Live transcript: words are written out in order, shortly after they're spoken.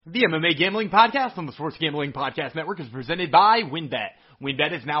The MMA Gambling Podcast on the Sports Gambling Podcast Network is presented by WynnBET.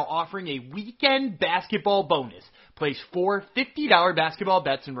 WynnBET is now offering a weekend basketball bonus. Place 4 $50 basketball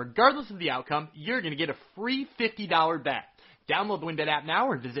bets, and regardless of the outcome, you're going to get a free $50 bet. Download the WynnBET app now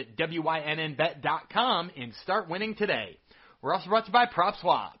or visit WYNNBet.com and start winning today. We're also brought to you by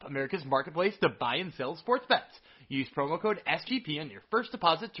PropSwap, America's marketplace to buy and sell sports bets. Use promo code SGP on your first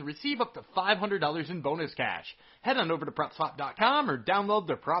deposit to receive up to $500 in bonus cash. Head on over to PropSwap.com or download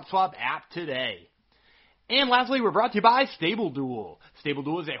the PropSwap app today. And lastly, we're brought to you by StableDuel.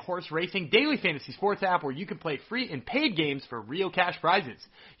 StableDuel is a horse racing daily fantasy sports app where you can play free and paid games for real cash prizes.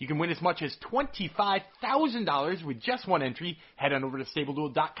 You can win as much as $25,000 with just one entry. Head on over to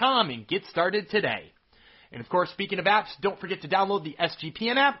StableDuel.com and get started today. And of course, speaking of apps, don't forget to download the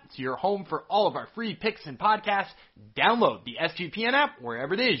SGPN app. It's your home for all of our free picks and podcasts. Download the SGPN app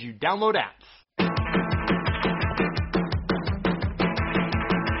wherever it is you download apps.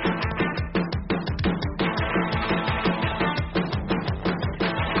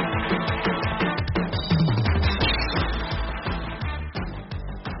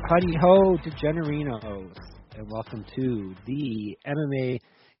 Howdy ho, DeGenerinos, and welcome to the MMA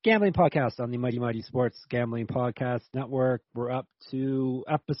Gambling Podcast on the Mighty Mighty Sports Gambling Podcast Network. We're up to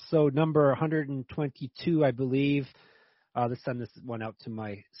episode number 122, I believe. Let's send this one out to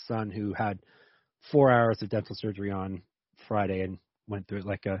my son who had 4 hours of dental surgery on Friday and went through it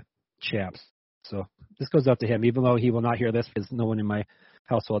like a champ. So this goes out to him, even though he will not hear this because no one in my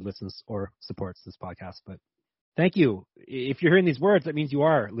household listens or supports this podcast. But thank you. If you're hearing these words, that means you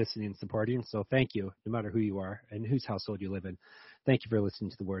are listening and supporting. So thank you, no matter who you are and whose household you live in. Thank you for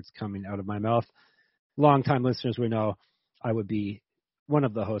listening to the words coming out of my mouth. Long-time listeners would know I would be one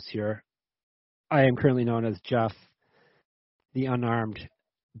of the hosts here. I am currently known as Jeff, the unarmed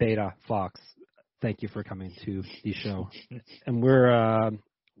Beta Fox. Thank you for coming to the show. And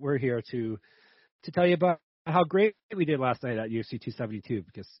we're here to tell you about how great we did last night at UFC 272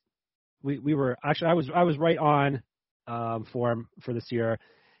 because we were actually I was right on form for this year,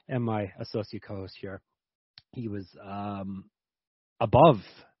 and my associate co-host here, he was above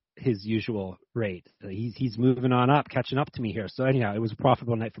his usual rate. He's moving on up, catching up to me here. So anyhow, it was a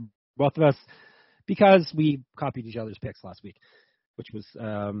profitable night for both of us because we copied each other's picks last week, which was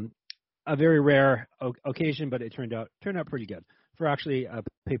a very rare occasion, but it turned out pretty good for actually a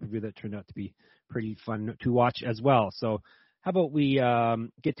pay-per-view that turned out to be pretty fun to watch as well. So how about we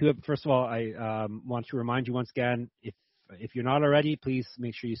get to it? First of all, I want to remind you once again, if you're not already, please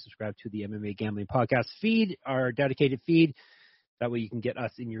make sure you subscribe to the MMA Gambling Podcast feed, our dedicated feed. That way you can get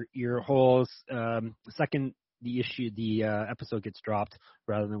us in your ear holes. Second, the episode gets dropped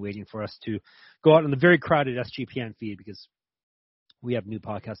rather than waiting for us to go out on the very crowded SGPN feed because we have new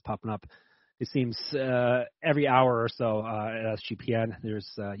podcasts popping up. It seems every hour or so at SGPN. There's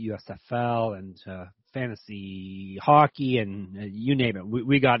USFL and fantasy hockey and you name it.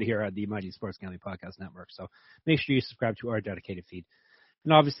 We got it here at the Mighty Sports Gambling Podcast Network. So make sure you subscribe to our dedicated feed.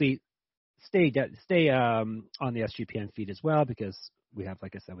 And obviously, stay on the SGPN feed as well because we have,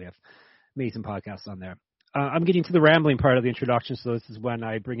 like I said, we have amazing podcasts on there. I'm getting to the rambling part of the introduction, so this is when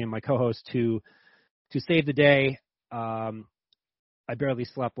I bring in my co-host to save the day. I barely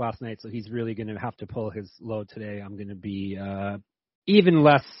slept last night, so he's really going to have to pull his load today. I'm going to be even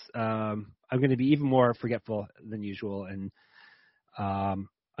less. I'm going to be even more forgetful than usual, and I'm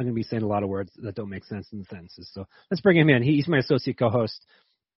going to be saying a lot of words that don't make sense in the sentences. So let's bring him in. He's my associate co-host.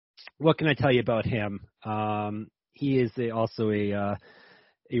 What can I tell you about him? He is also a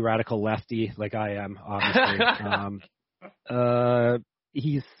radical lefty, like I am, obviously.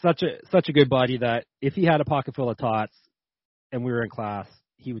 He's such a good buddy that if he had a pocket full of tots and we were in class,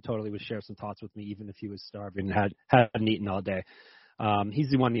 he would share some tots with me, even if he was starving and hadn't eaten all day. He's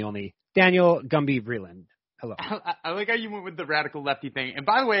the one, the only Daniel Gumby Vreeland. Hello. I like how you went with the radical lefty thing. And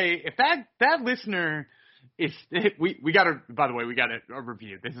by the way, if that listener. We got a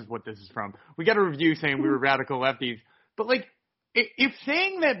review. This is what this is from. We got a review saying we were radical lefties. But like, if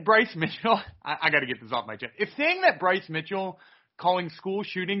saying that Bryce Mitchell, I got to get this off my chest. If saying that Bryce Mitchell calling school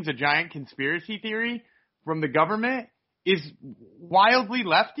shootings a giant conspiracy theory from the government is wildly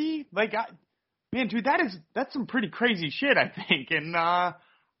lefty, like, man, dude, that's some pretty crazy shit, I think. And I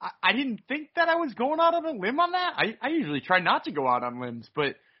didn't think that I was going out on a limb on that. I usually try not to go out on limbs,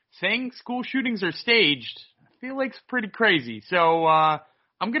 but saying school shootings are staged, I feel like it's pretty crazy. So I'm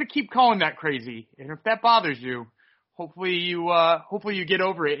going to keep calling that crazy. And if that bothers you, hopefully you get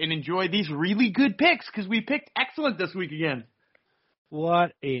over it and enjoy these really good picks because we picked excellent this week again.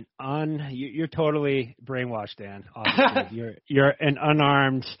 What you're totally brainwashed, Dan. Obviously. You're an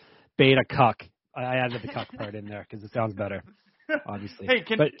unarmed beta cuck. I added the cuck part in there because it sounds better. obviously. Hey,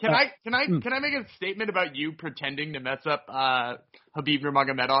 can I make a statement about you pretending to mess up Habib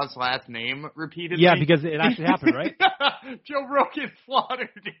Nurmagomedov's last name repeatedly? Yeah, because it actually happened, right? Joe Rogan slaughtered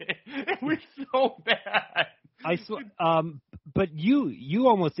it. It was so bad. But you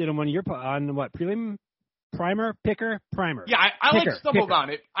almost did on one of your on what prelim primer. Yeah, I stumbled on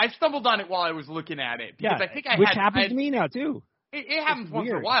it. I stumbled on it while I was looking at it because I think which happens to me now too. It happens once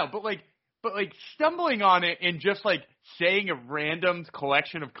in a while, but stumbling on it and just like saying a random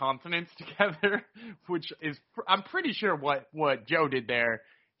collection of consonants together, which is I'm pretty sure what Joe did there.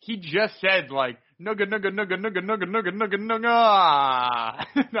 He just said like nugga nugga nugga nugga nugga nugga nugga nugga.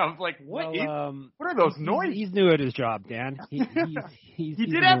 And I was like, what are those noises? He's new at his job, Dan. He's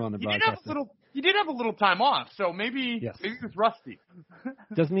new on the broadcast. He did have a little time off, so maybe he was rusty.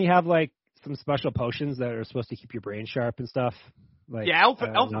 Doesn't he have like some special potions that are supposed to keep your brain sharp and stuff? Like, Alpha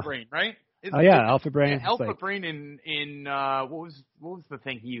Brain, right? Alpha Brain. Yeah, Alpha Brain in what was the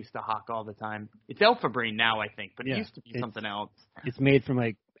thing he used to hawk all the time? It's Alpha Brain now, I think, but it used to be something else. It's made from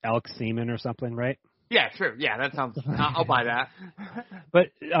like elk semen or something, right? Yeah, sure. Yeah, that sounds. I'll buy that.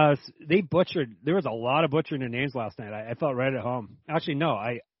 But they butchered. There was a lot of butchering in names last night. I felt right at home. Actually, no,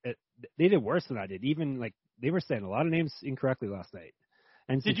 they did worse than I did. Even like they were saying a lot of names incorrectly last night.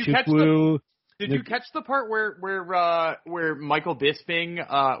 And Did you catch the part where Michael Bisping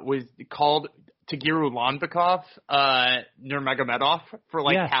was called Tagiru Lanbekov Nurmagomedov for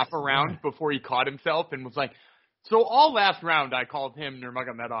half a round before he caught himself and was like, so all last round I called him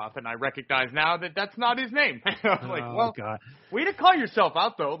Nurmagomedov and I recognize now that that's not his name. I was like, God. Way to call yourself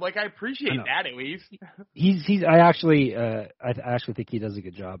out though. Like I appreciate that at least. I actually think he does a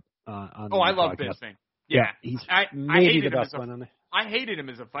good job on the I love podcast. Bisping. Yeah, he's maybe the best one on there. I hated him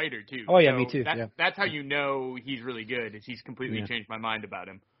as a fighter too. Oh yeah, so me too. That's how you know he's really good. Is he's completely changed my mind about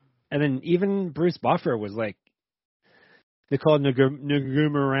him. And then even Bruce Buffer was like, they called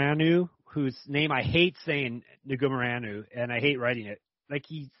Ngumaranu, whose name I hate saying Ngumaranu, and I hate writing it. Like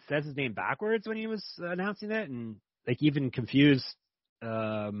he says his name backwards when he was announcing it, and like even confused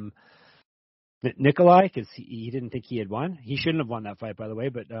Nikolai because he didn't think he had won. He shouldn't have won that fight, by the way.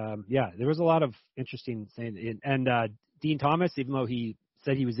 But there was a lot of interesting saying. And Dean Thomas, even though he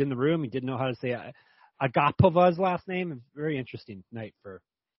said he was in the room, he didn't know how to say Agapova's last name. A very interesting night for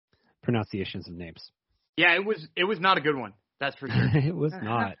pronunciations of names. Yeah, it was not a good one. That's for sure. It was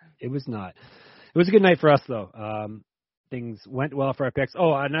not. It was a good night for us, though. Things went well for our picks.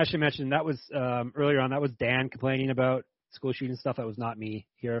 Oh, and I should mention that was earlier on. That was Dan complaining about school shooting stuff. That was not me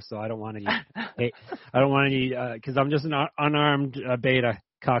here, so I don't want any. Because I'm just an unarmed beta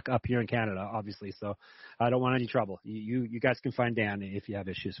cuck up here in Canada, obviously. So I don't want any trouble. You guys can find Dan if you have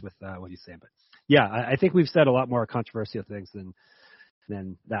issues with what he's saying. But yeah, I think we've said a lot more controversial things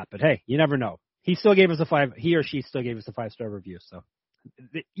than that. But hey, you never know. He still gave us he or she still gave us a 5-star review. So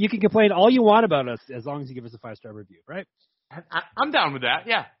you can complain all you want about us as long as you give us a 5-star review, right? I'm down with that.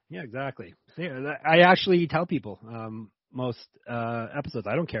 Yeah. Yeah, exactly. Yeah, I actually tell people most episodes,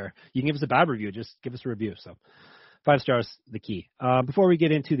 I don't care. You can give us a bad review, just give us a review. So 5 stars, the key. Before we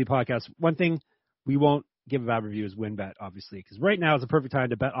get into the podcast, one thing we won't give a bad review is WinBet, obviously, because right now is the perfect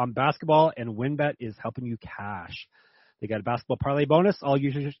time to bet on basketball, and WinBet is helping you cash. They got a basketball parlay bonus. All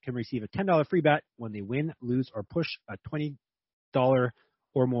users can receive a $10 free bet when they win, lose, or push a $20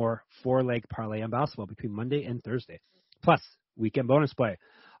 or more 4-leg parlay on basketball between Monday and Thursday. Plus, weekend bonus play.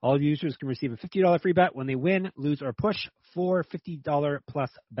 All users can receive a $50 free bet when they win, lose, or push 4 $50 plus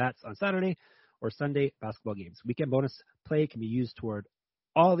bets on Saturday or Sunday basketball games. Weekend bonus play can be used toward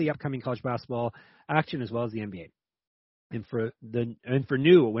all the upcoming college basketball action as well as the NBA. And for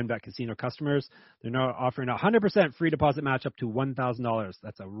new WinBet Casino customers, they're now offering a 100% free deposit match up to $1,000.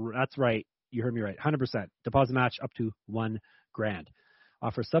 That's right. You heard me right. 100% deposit match up to $1,000.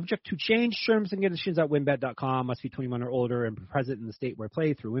 Offer subject to change. Terms and conditions at winbet.com. Must be 21 or older and present in the state where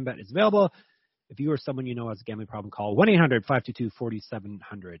play through WinBet is available. If you or someone you know has a gambling problem, call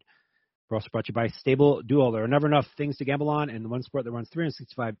 1-800-522-4700. We're also brought to you by Stable Duel. There are never enough things to gamble on, and the one sport that runs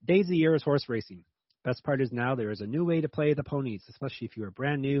 365 days a year is horse racing. Best part is now there is a new way to play the ponies, especially if you are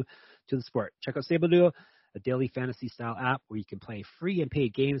brand new to the sport. Check out Stable Duel, a daily fantasy-style app where you can play free and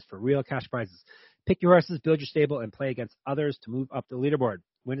paid games for real cash prizes. Pick your horses, build your stable, and play against others to move up the leaderboard.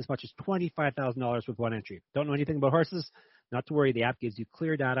 Win as much as $25,000 with one entry. Don't know anything about horses? Not to worry, the app gives you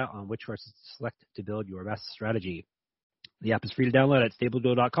clear data on which horses to select to build your best strategy. The app is free to download at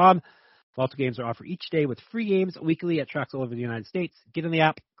StableDuel.com. Multiple games are offered each day with free games weekly at tracks all over the United States. Get in the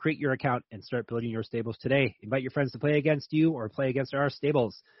app, create your account, and start building your stables today. Invite your friends to play against you or play against our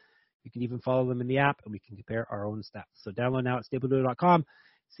stables. You can even follow them in the app, and we can compare our own stats. So download now at StableDuel.com.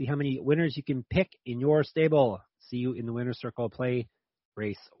 See how many winners you can pick in your stable. See you in the winner's circle. Play,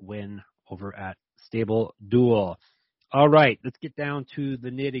 race, win over at Stable Duel. All right, let's get down to the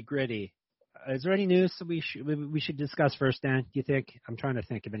nitty-gritty. Is there any news that we should discuss first, Dan? Do you think? I'm trying to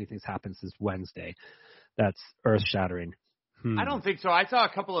think if anything's happened since Wednesday. That's earth-shattering. I don't think so. I saw a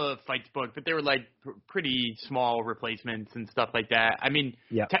couple of fights booked, but they were like pretty small replacements and stuff like that. I mean,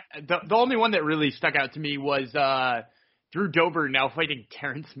 the only one that really stuck out to me was Drew Dober now fighting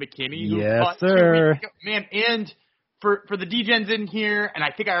Terrence McKinney. Yes, sir. Man, and for the D-Gens in here, and I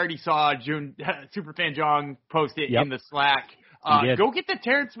think I already saw Superfan Jong post it in the Slack. Go get the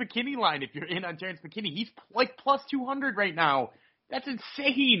Terrence McKinney line if you're in on Terrence McKinney. He's like plus 200 right now. That's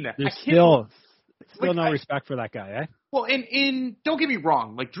insane. There's still no respect for that guy, eh? Well, and don't get me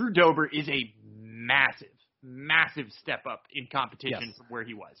wrong, like Drew Dober is a massive step up in competition from where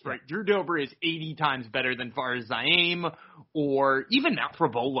he was, right? Yeah. Drew Dober is 80 times better than Fares Zaim or even Matt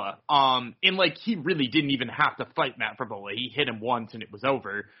Favola. And like he really didn't even have to fight Matt Favola. He hit him once and it was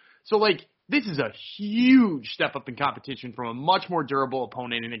over. So like this is a huge step up in competition from a much more durable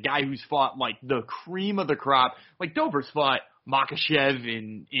opponent and a guy who's fought like the cream of the crop. Like Dober's fought Makhachev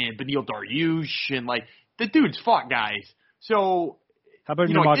and Beneil Dariush and like the dude's fought guys. So how about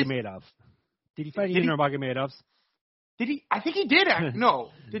Nurmagomedov? Did he fight either Nurmagomedovs? Did he? I think he did. No.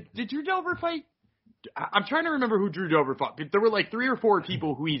 Did Drew Dober fight? I'm trying to remember who Drew Dober fought. There were like 3 or 4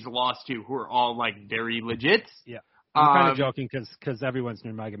 people who he's lost to who are all like very legit. Yeah. I'm kind of joking because everyone's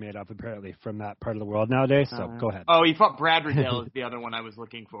Nurmagomedov apparently from that part of the world nowadays. So go ahead. Oh, he fought Brad Riddell is the other one I was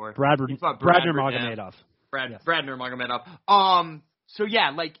looking for. Brad Nurmagomedov. Brad Nurmagomedov. So yeah,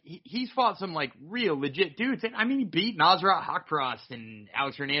 like he's fought some like real legit dudes, and I mean he beat Nasrat Haqparast and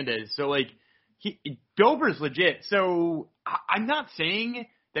Alex Hernandez. So like Dober's legit. So I'm not saying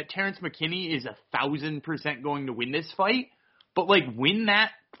that Terrence McKinney is 1,000% going to win this fight, but like when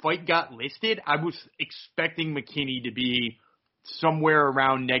that fight got listed, I was expecting McKinney to be somewhere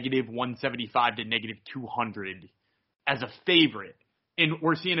around -175 to -200 as a favorite, and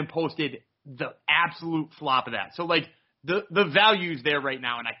we're seeing him posted the absolute flop of that. So like. The value's there right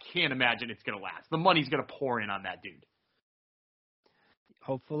now, and I can't imagine it's going to last. The money's going to pour in on that dude.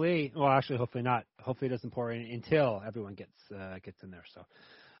 Hopefully. Well, actually, hopefully not. Hopefully it doesn't pour in until everyone gets in there. So,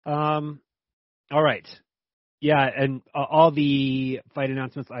 all right. Yeah, and all the fight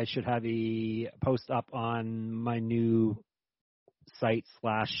announcements, I should have a post up on my new site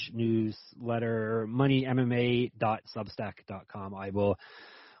 / newsletter, moneymma.substack.com. I will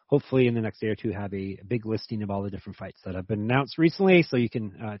hopefully in the next day or two have a big listing of all the different fights that have been announced recently, so you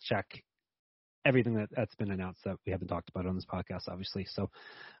can check everything that's been announced that we haven't talked about on this podcast, obviously. So,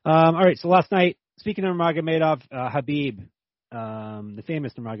 all right, so last night, speaking of Nurmagomedov, Habib, the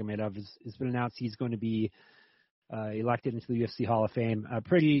famous Nurmagomedov, has been announced he's going to be elected into the UFC Hall of Fame. A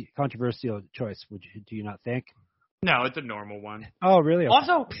pretty controversial choice, do you not think? No, it's a normal one. Oh, really? Okay.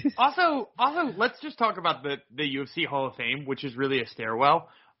 Also, let's just talk about the UFC Hall of Fame, which is really a stairwell.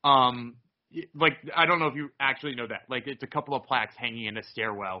 Like, I don't know if you actually know that. Like, it's a couple of plaques hanging in a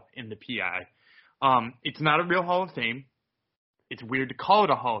stairwell in the PI. It's not a real Hall of Fame. It's weird to call it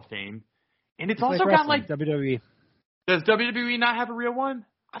a Hall of Fame. And it's also got, like... WWE. Does WWE not have a real one?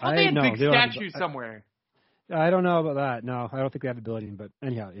 I thought they had big statues somewhere. I don't know about that. No, I don't think they have a building. But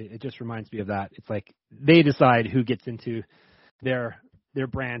anyhow, it just reminds me of that. It's like they decide who gets into their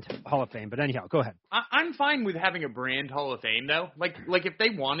brand Hall of Fame. But anyhow, go ahead. I'm fine with having a brand Hall of Fame, though. Like if they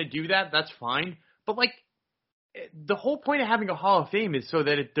want to do that, that's fine. But, like, the whole point of having a Hall of Fame is so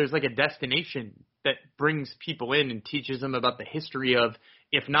that there's, like, a destination that brings people in and teaches them about the history of,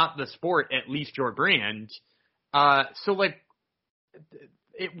 if not the sport, at least your brand. So, like,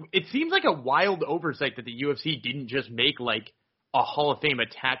 it seems like a wild oversight that the UFC didn't just make, like, a Hall of Fame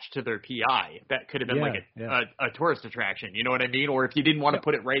attached to their PI. That could have been a tourist attraction, you know what I mean? Or if you didn't want to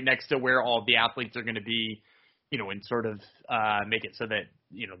put it right next to where all the athletes are going to be, you know, and sort of make it so that,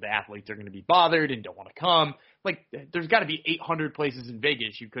 you know, the athletes are going to be bothered and don't want to come. Like, there's got to be 800 places in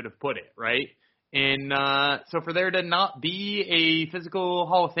Vegas you could have put it, right? And so for there to not be a physical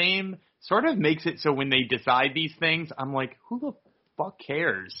Hall of Fame sort of makes it so when they decide these things, I'm like, who the fuck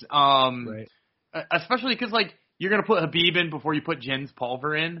cares? Right. Especially because, like, you're going to put Habib in before you put Jens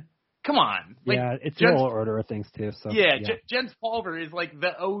Pulver in? Come on. Like, yeah, it's a whole order of things, too. So yeah. Jens Pulver is, like,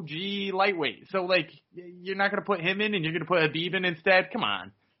 the OG lightweight. So, like, you're not going to put him in and you're going to put Habib in instead? Come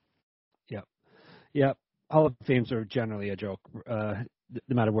on. Yep. Hall of Fames are generally a joke, no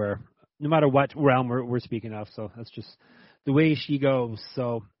matter what realm we're speaking of. So that's just the way she goes.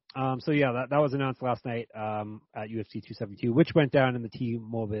 So yeah, that was announced last night at UFC 272, which went down in the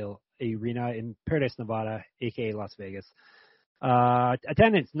T-Mobile Arena in Paradise, Nevada, aka Las Vegas.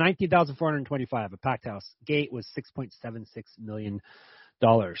 Attendance 19,425. A packed house. Gate was $6.76 million.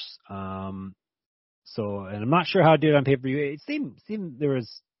 So, and I'm not sure how it did on pay-per-view. It seemed there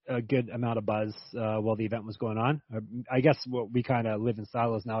was a good amount of buzz while the event was going on. I guess what we kind of live in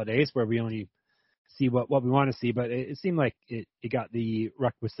silos nowadays, where we only see what we want to see, but it seemed like it got the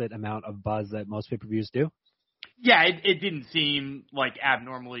requisite amount of buzz that most pay-per-views do. Yeah, it didn't seem like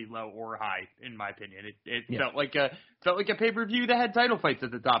abnormally low or high, in my opinion. It felt like a pay-per-view that had title fights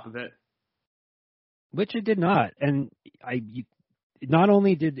at the top of it, which it did not. And not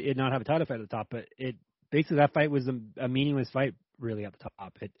only did it not have a title fight at the top, but it basically that fight was a meaningless fight really at the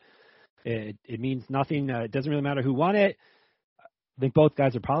top. It means nothing. It doesn't really matter who won it. I think both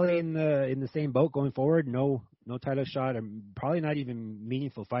guys are probably in the same boat going forward. No title shot, and probably not even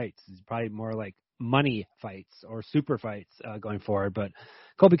meaningful fights. It's probably more like money fights or super fights going forward. But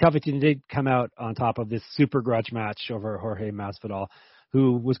Colby Covington did come out on top of this super grudge match over Jorge Masvidal,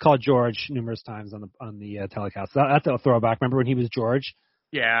 who was called George numerous times on the telecast. So that's a throwback. Remember when he was George?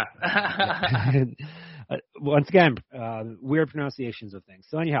 Yeah. Once again, weird pronunciations of things.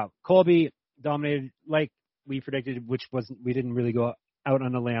 So anyhow, Colby dominated like we predicted, we didn't really go out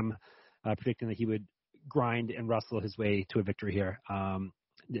on a limb predicting that he would grind and wrestle his way to a victory here.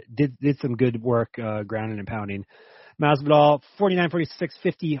 Did some good work grounding and pounding. Masvidal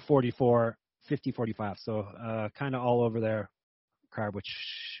 49-46, 50-44, 50-45. So kind of all over their card, which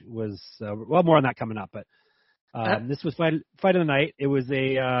was more on that coming up. But this was fight of the night. It was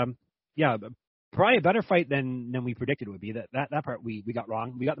probably a better fight than we predicted it would be. That part we got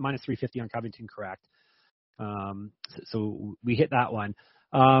wrong. We got the minus 350 on Covington correct. So we hit that one.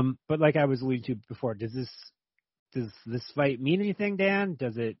 But like I was alluding to before, does this fight mean anything, Dan?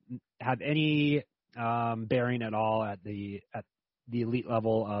 Does it have any bearing at all at the elite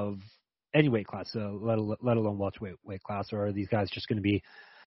level of any weight class, let alone welterweight weight class, or are these guys just going to be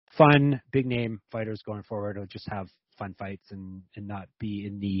fun, big name fighters going forward, or just have fun fights and not be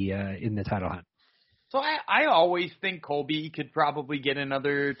in the title hunt? So I always think Colby could probably get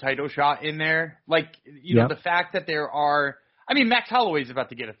another title shot in there. Like, know, the fact that there are, I mean, Max Holloway's about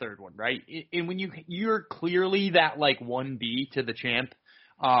to get a third one, right? And when you're clearly that like 1B to the champ,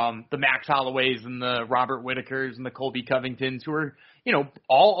 the Max Holloways and the Robert Whitakers and the Colby Covingtons, who are,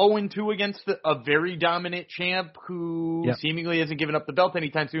 all 0-2 against a very dominant champ who seemingly hasn't given up the belt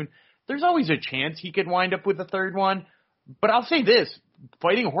anytime soon. There's always a chance he could wind up with a third one. But I'll say this,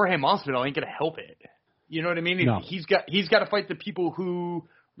 fighting Jorge Masvidal ain't going to help it. You know what I mean? No. He's got to fight the people who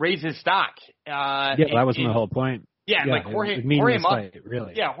raise his stock. That was my whole point. Yeah, like Jorge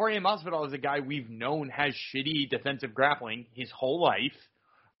really. Yeah, Jorge Masvidal is a guy we've known has shitty defensive grappling his whole life.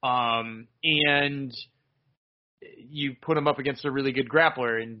 And you put him up against a really good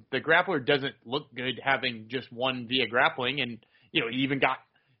grappler, and the grappler doesn't look good having just won via grappling. And, he even got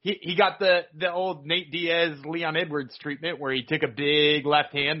he got the old Nate Diaz, Leon Edwards treatment where he took a big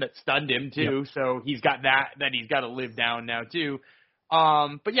left hand that stunned him too. Yep. So he's got that he's got to live down now too.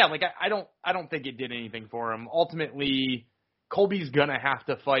 But yeah, like I don't think it did anything for him. Ultimately, Colby's gonna have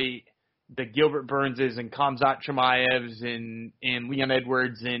to fight the Gilbert Burnses and Khamzat Chimaevs and Leon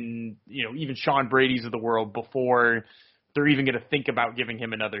Edwards and even Sean Brady's of the world before they're even gonna think about giving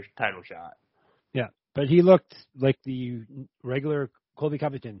him another title shot. Yeah, but he looked like the regular Colby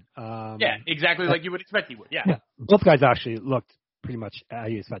Covington. Yeah, exactly like you would expect he would. Yeah. Both guys actually looked pretty much how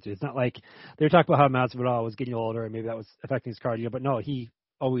you expected. It's not like they were talking about how Masvidal was getting older and maybe that was affecting his cardio, but no, he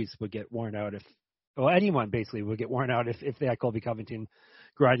always would get worn out anyone basically would get worn out if they had Colby Covington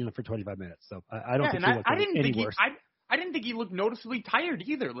grinding him for 25 minutes. So I don't think he looked any worse. I didn't think he looked noticeably tired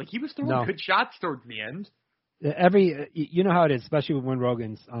either. Like he was throwing good shots towards the end. You know how it is, especially when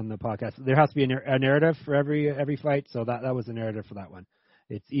Rogan's on the podcast. There has to be a narrative for every fight, so that was the narrative for that one.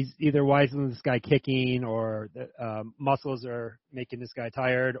 It's either why isn't this guy kicking, or muscles are making this guy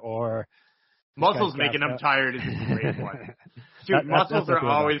tired, or muscles making him tired is a great one. Dude, muscles are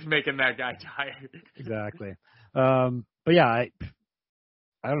always making that guy tired. Exactly. But yeah,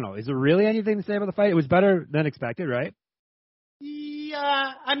 I don't know. Is there really anything to say about the fight? It was better than expected, right?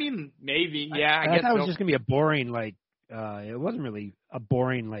 Yeah, I mean, maybe. Yeah, I guess thought it was just going to be a boring, it wasn't really a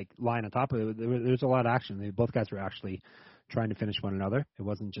boring, line on top of it. There was a lot of action. Both guys were actually trying to finish one another. It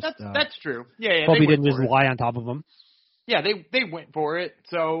wasn't just... That's true. Yeah, Colby didn't just lie on top of them. Yeah, they went for it,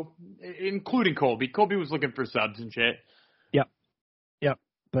 so, including Colby. Colby was looking for subs and shit. Yep.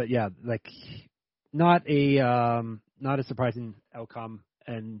 But yeah, not a surprising outcome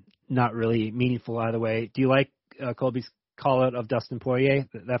and not really meaningful either way. Do you like Colby's call out of Dustin Poirier?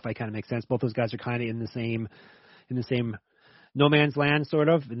 That fight kind of makes sense. Both those guys are kind of in the same no man's land, sort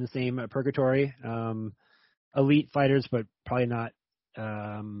of in the same purgatory. elite fighters, but probably not,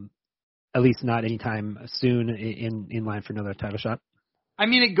 at least not anytime soon in line for another title shot. I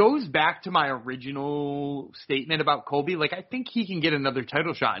mean, it goes back to my original statement about Colby. Like, I think he can get another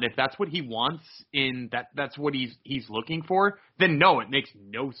title shot, and if that's what he wants, that's what he's looking for, then no, it makes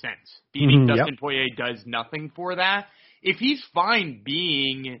no sense. Beating Dustin Poirier does nothing for that. If he's fine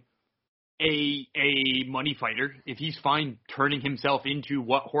being a money fighter, if he's fine turning himself into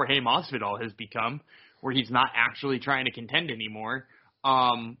what Jorge Masvidal has become, where he's not actually trying to contend anymore,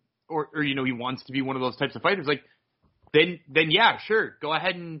 or he wants to be one of those types of fighters, like, then yeah, sure, go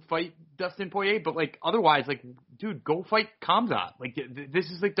ahead and fight Dustin Poirier, but like otherwise, like, dude, go fight Khamzat. Like, this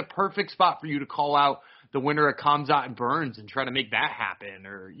is like the perfect spot for you to call out the winner of Khamzat and Burns and try to make that happen,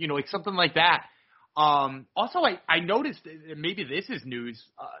 or like something like that. Also, I noticed, maybe this is news,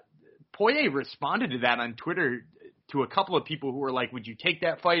 Poirier responded to that on Twitter to a couple of people who were like, would you take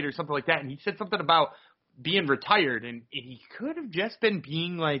that fight or something like that, and he said something about being retired, and he could have just been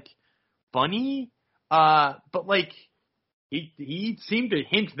being like funny, but like he seemed to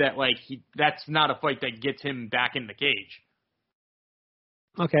hint that like that's not a fight that gets him back in the cage.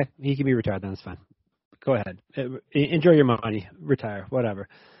 Okay, he can be retired then. It's fine. Go ahead, enjoy your money, retire, whatever.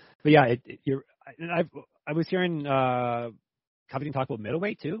 But yeah, I was hearing Covington talk about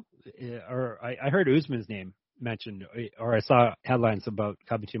middleweight too, or I heard Usman's name mentioned, or I saw headlines about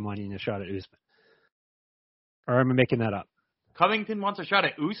Covington wanting a shot at Usman. Or am I making that up? Covington wants a shot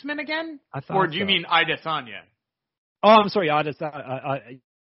at Usman again? Or do you mean Adesanya? Oh, I'm sorry, yeah, I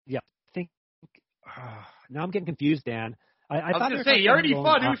think. Now I'm getting confused, Dan. I thought was going to say, he already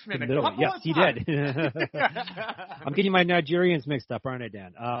fought Usman a couple of times. Yes, he did. I'm getting my Nigerians mixed up, aren't I,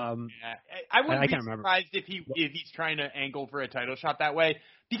 Dan? I wouldn't be surprised if he's trying to angle for a title shot that way.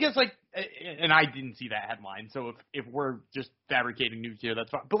 Because, like, and I didn't see that headline, so if we're just fabricating news here, that's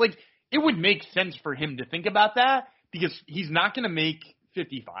fine. But, like, it would make sense for him to think about that because he's not going to make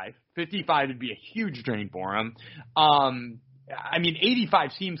 55. 55 would be a huge drain for him. I mean,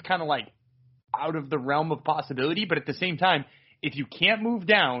 85 seems kind of like out of the realm of possibility, but at the same time, if you can't move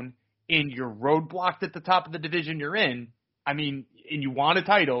down and you're roadblocked at the top of the division you're in, I mean, and you want a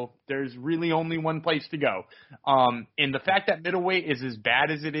title, there's really only one place to go. And the fact that middleweight is as bad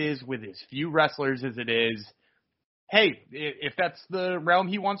as it is with as few wrestlers as it is, hey, if that's the realm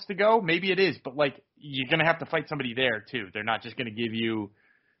he wants to go, maybe it is. But, like, you're going to have to fight somebody there, too. They're not just going to give you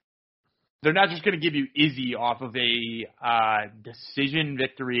Izzy off of a decision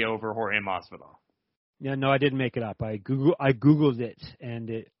victory over Jorge Masvidal. Yeah, no, I didn't make it up. I Googled it, and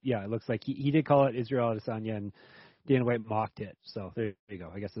it looks like he did call it Israel Adesanya, and Dana White mocked it. So there you go.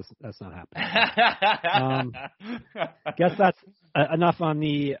 I guess that's not happening. Guess that's enough on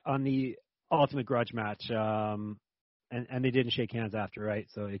the ultimate grudge match. And they didn't shake hands after, right?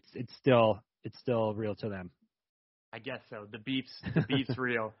 So it's still real to them. I guess so. The beef's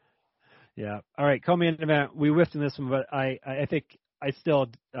real. Yeah. All right. Co-main event. We whiffed in this one, but I think I still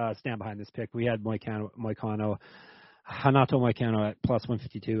stand behind this pick. We had Hanato Moicano at plus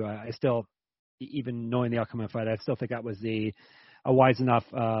 152. I still, even knowing the outcome of the fight, I still think that was a wise enough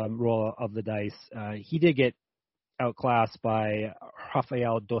roll of the dice. He did get outclassed by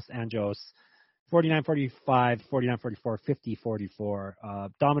Rafael Dos Anjos, 49-45, 49-44, 50-44.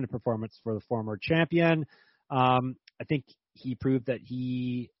 Dominant performance for the former champion. I think he proved that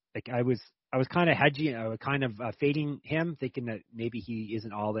I was kind of hedging, I was kind of fading him, thinking that maybe he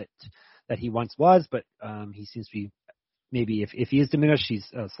isn't all that he once was, but he seems to be, maybe if he is diminished, he's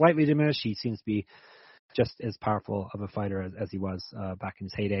slightly diminished. He seems to be just as powerful of a fighter as he was back in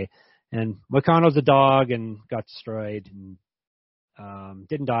his heyday. And Moicano's a dog and got destroyed and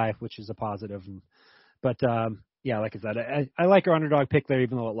didn't die, which is a positive. But like I said, I like our underdog pick there,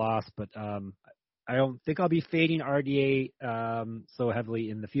 even though it lost. But I don't think I'll be fading RDA so heavily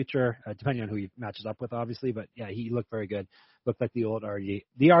in the future, depending on who he matches up with, obviously. But yeah, he looked very good. Looked like the old RDA,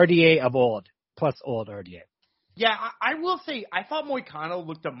 the RDA of old, plus old RDA. Yeah, I will say I thought Moicano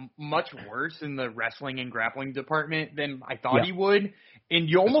looked much worse in the wrestling and grappling department than I thought he would. And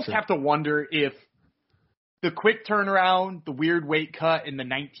you almost have to wonder if the quick turnaround, the weird weight cut, and the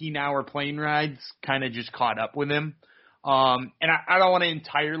 19-hour plane rides kind of just caught up with him. And I don't want to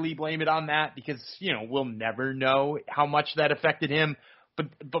entirely blame it on that because, we'll never know how much that affected him.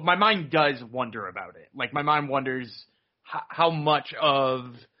 But my mind does wonder about it. Like, my mind wonders how much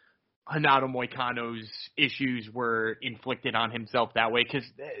of Hanato Moicano's issues were inflicted on himself that way. Because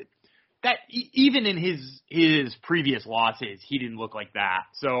that even in his previous losses, he didn't look like that.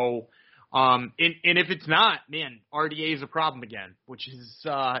 So, and if it's not, RDA is a problem again, which is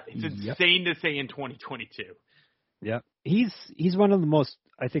it's insane to say in 2022. Yeah, he's one of the most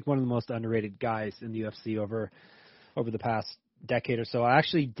underrated guys in the UFC over the past decade or so. I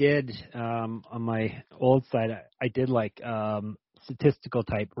actually did on my old site. I did like statistical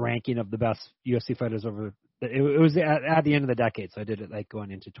type ranking of the best UFC fighters over. It was at the end of the decade, so I did it like going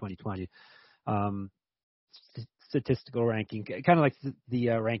into 2020. Statistical ranking, kind of like the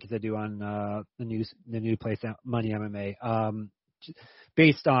rankings I do on the new place Money MMA.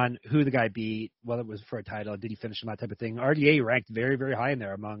 Based on who the guy beat, whether it was for a title, did he finish him, that type of thing. RDA ranked very, very high in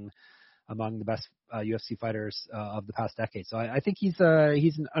there among the best UFC fighters of the past decade. So I think he's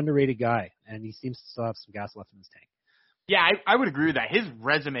an underrated guy, and he seems to still have some gas left in his tank. Yeah, I would agree with that. His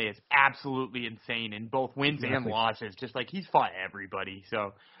resume is absolutely insane in both wins and losses. Just like he's fought everybody.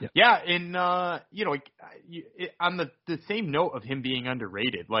 So yep. Yeah, and on the same note of him being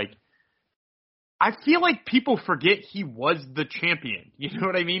underrated, like I feel like people forget he was the champion. You know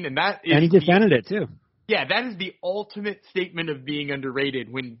what I mean? And he defended it too. Yeah, that is the ultimate statement of being underrated,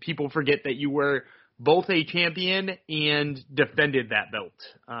 when people forget that you were both a champion and defended that belt.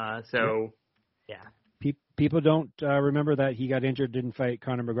 Yeah. People don't remember that he got injured, didn't fight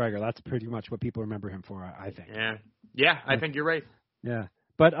Conor McGregor. That's pretty much what people remember him for, I think. Yeah, I think you're right. Yeah.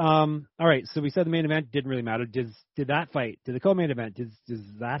 But all right, so we said the main event didn't really matter. Did that fight, did the co-main event, does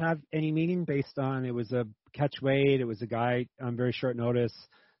that have any meaning based on it was a catch weight, it was a guy on very short notice?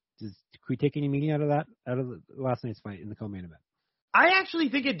 Could we take any meaning out of the last night's fight in the co-main event? I actually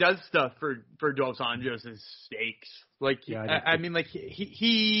think it does stuff for Dos Anjos' stakes. Like, yeah, I mean, like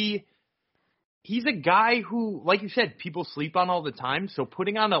he's a guy who, like you said, people sleep on all the time. So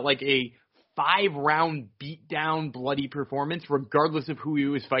putting on a 5-round beat-down, bloody performance, regardless of who he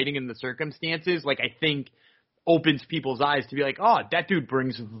was fighting in the circumstances, like I think opens people's eyes to be like, oh, that dude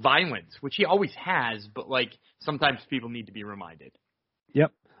brings violence, which he always has, but like sometimes people need to be reminded.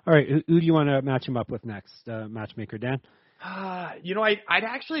 Yep. All right, who do you want to match him up with next, matchmaker Dan? I'd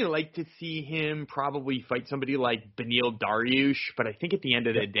actually like to see him probably fight somebody like Beneil Dariush, but I think at the end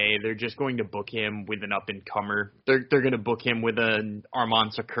of the day, they're just going to book him with an up-and-comer. They're going to book him with an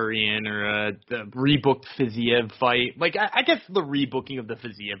Arman Sakarian or the rebooked Fiziev fight. Like, I guess the rebooking of the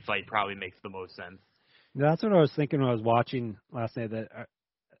Fiziev fight probably makes the most sense. That's what I was thinking when I was watching last night, that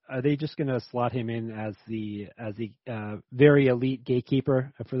are they just going to slot him in as the very elite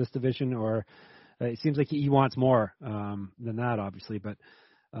gatekeeper for this division, or it seems like he wants more than that, obviously, but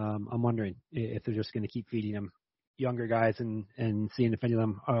I'm wondering if they're just going to keep feeding him younger guys and seeing if any of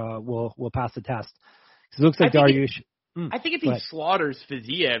them will pass the test. Because it looks like Dariush. I think if he slaughters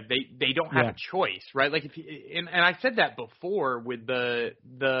Fiziev, they don't have a choice, right? Like and I said that before with the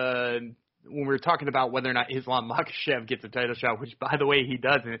when we were talking about whether or not Islam Makhachev gets a title shot, which by the way he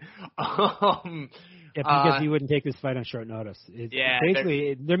doesn't. Because he wouldn't take this fight on short notice.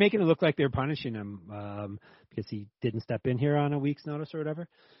 Basically, they're making it look like they're punishing him because he didn't step in here on a week's notice or whatever.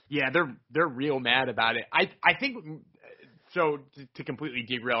 Yeah, they're real mad about it. I think so. To completely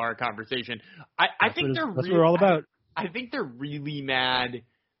derail our conversation, I think that's what we're all about. I think they're really mad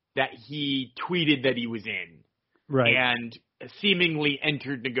that he tweeted that he was in, right, and seemingly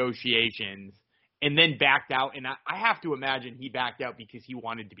entered negotiations. And then backed out, and I have to imagine he backed out because he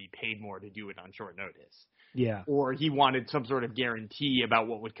wanted to be paid more to do it on short notice. Yeah. Or he wanted some sort of guarantee about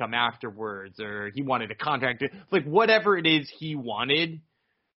what would come afterwards, or he wanted a contract. Like, whatever it is he wanted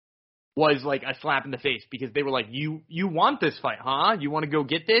was like a slap in the face, because they were like, you want this fight, huh? You want to go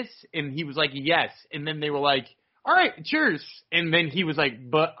get this? And he was like, yes. And then they were like, all right, cheers. And then he was like,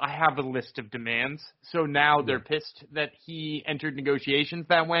 but I have a list of demands. So now they're pissed that he entered negotiations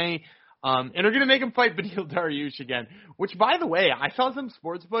that way. And are going to make him fight Beneil Dariush again, which, by the way, I saw some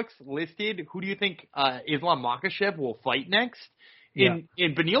sports books listed. Who do you think Islam Makhachev will fight next? And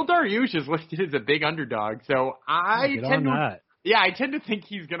Beneil Dariush is listed as a big underdog. So I tend to think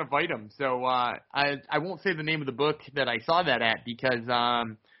he's going to fight him. So I won't say the name of the book that I saw that at, because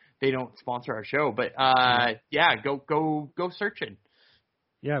they don't sponsor our show. But go searching.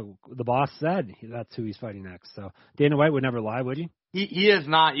 Yeah, the boss said that's who he's fighting next. So Dana White would never lie, would he? He is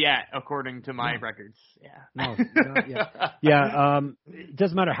not yet, according to my records. Yeah. No, not yet. Yeah. It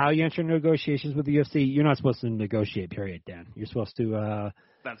doesn't matter how you enter negotiations with the UFC. You're not supposed to negotiate, period, Dan. You're supposed to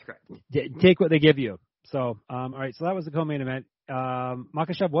that's correct. Take what they give you. So, all right. So that was the co-main event.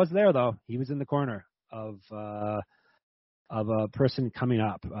 Makhachev was there, though. He was in the corner of a person coming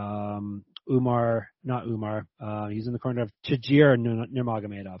up. Not Umar. He's in the corner of Chajir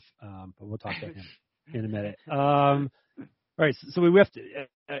Nurmagomedov. But we'll talk about him in a minute. All right, so we whiffed. Do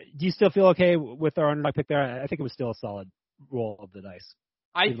you still feel okay with our underdog pick there? I think it was still a solid roll of the dice.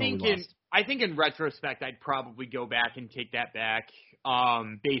 I think in retrospect, I'd probably go back and take that back,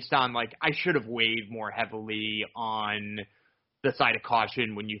 based on like I should have weighed more heavily on the side of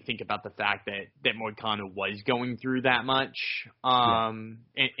caution when you think about the fact that Moicano was going through that much. And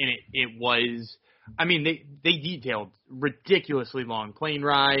it was, I mean, they detailed ridiculously long plane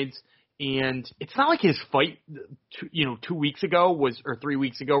rides, and it's not like his fight, 2 weeks ago or 3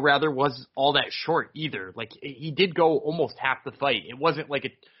 weeks ago rather, was all that short either. Like he did go almost half the fight. It wasn't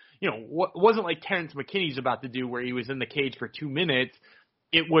like wasn't like Terrence McKinney's about to do where he was in the cage for 2 minutes.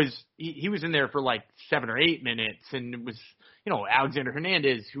 It was, he was in there for like 7 or 8 minutes, and it was, Alexander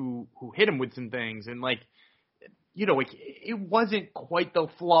Hernandez who hit him with some things, and like, it wasn't quite the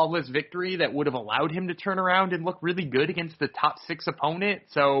flawless victory that would have allowed him to turn around and look really good against the top 6 opponent.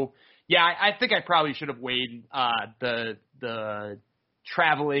 So yeah, I think I probably should have weighed the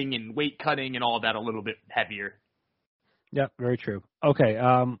traveling and weight cutting and all of that a little bit heavier. Yeah, very true. Okay,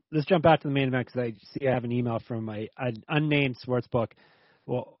 let's jump back to the main event because I see I have an email from an unnamed sportsbook.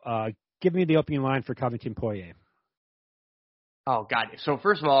 Well, give me the opening line for Covington Poirier. Oh God! So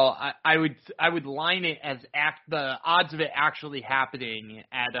first of all, I would line it as the odds of it actually happening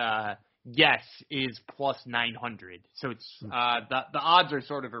at yes is plus 900. So it's the odds are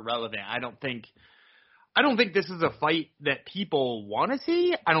sort of irrelevant. I don't think this is a fight that people want to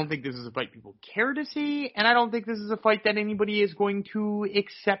see. I don't think this is a fight people care to see, and I don't think this is a fight that anybody is going to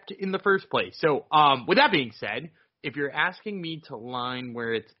accept in the first place. So, with that being said, if you're asking me to line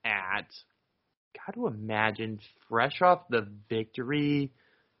where it's at, got to imagine fresh off the victory,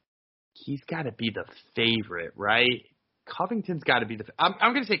 he's got to be the favorite, right? Covington's got to be I'm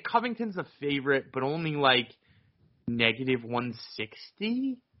going to say Covington's the favorite, but only like negative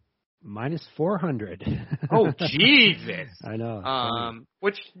 160. Minus 400. Oh, Jesus. I know.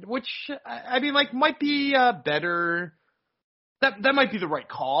 Which I mean, like, might be better. That might be the right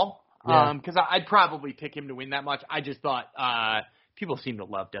call. Yeah. Because I'd probably pick him to win that much. I just thought people seem to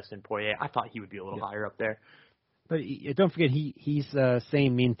love Dustin Poirier. I thought he would be a little higher up there. But don't forget, he's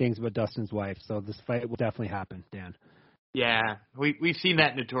saying mean things about Dustin's wife, so this fight will definitely happen, Dan. Yeah, we've seen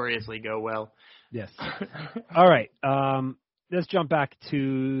that notoriously go well. Yes. All right. Let's jump back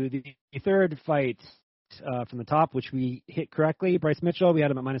to the third fight from the top, which we hit correctly. Bryce Mitchell, we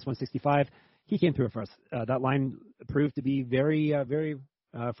had him at minus 165. He came through for us. That line proved to be very, very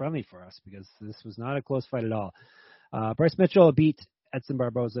friendly for us because this was not a close fight at all. Bryce Mitchell beat Edson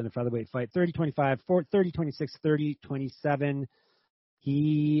Barboza in a featherweight fight, 30-25, 30-26, 30-27.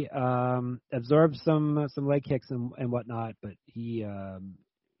 He absorbed some leg kicks and whatnot, but he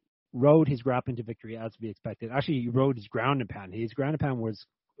rode his grappling to victory as we expected. Actually, he rode his ground and pound. His ground and pound was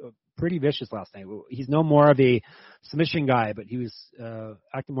pretty vicious last night. He's no more of a submission guy, but he was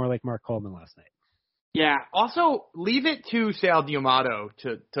acting more like Mark Coleman last night. Yeah. Also, leave it to Sal D'Amato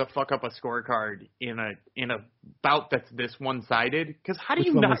to fuck up a scorecard in a bout that's this one-sided. Because how do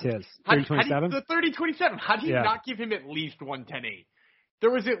you not? 30-27? The 30-27. How do you not give him at least 110-8?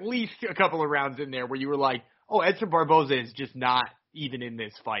 There was at least a couple of rounds in there where you were like, oh, Edson Barboza is just not even in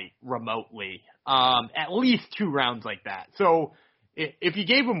this fight remotely. At least 2 rounds like that. So if you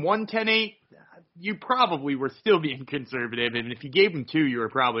gave him 110-8, you probably were still being conservative. And if you gave him 2, you were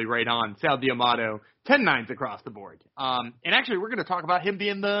probably right on. Sal D'Amato, 10-9s across the board. And actually, we're going to talk about him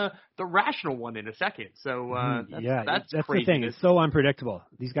being the rational one in a second. So that's the thing. It's so unpredictable.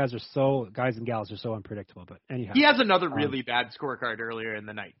 These guys and gals are so unpredictable. But anyhow, he has another really bad scorecard earlier in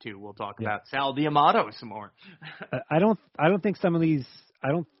the night too. We'll talk about Sal D'Amato some more. I don't think some of these.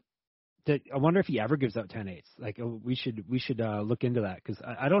 I wonder if he ever gives out 10-8s. Like we should look into that because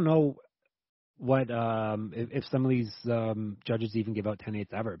I don't know what if some of these judges even give out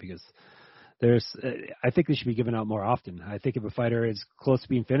 10-8s ever because I think they should be given out more often. I think if a fighter is close to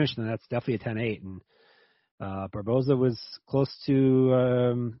being finished, then that's definitely a 10-8. And Barboza was close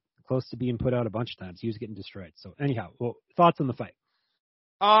to being put out a bunch of times. He was getting destroyed. So anyhow, well, thoughts on the fight?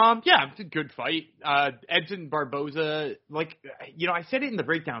 Yeah, it's a good fight. Edson Barboza, I said it in the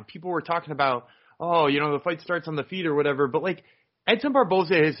breakdown. People were talking about, the fight starts on the feet or whatever, but Edson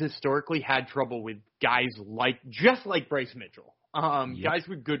Barboza has historically had trouble with guys just like Bryce Mitchell. Guys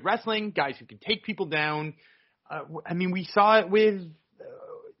with good wrestling, guys who can take people down. We saw it with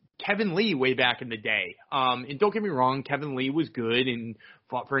Kevin Lee way back in the day. And don't get me wrong, Kevin Lee was good and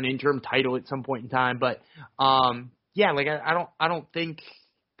fought for an interim title at some point in time. But I don't think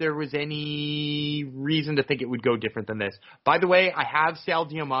there was any reason to think it would go different than this. By the way, I have Sal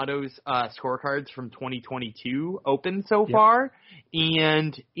D'Amato's scorecards from 2022 open so far.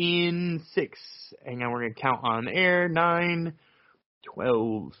 And in 6, hang on, we're going to count on air, 9,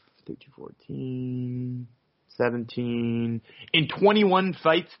 12, 13, 14, 17. In 21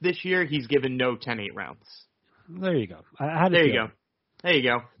 fights this year, he's given no 10-8 rounds. There you go. I had a There you feeling. go. There you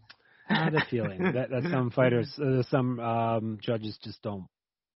go. I had a feeling that some fighters, some judges just don't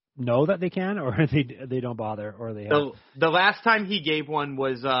know that they can, or they don't bother, or they have. The last time he gave one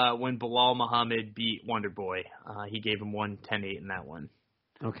was when Bilal Muhammad beat Wonder Boy. He gave him 10-8 in that one.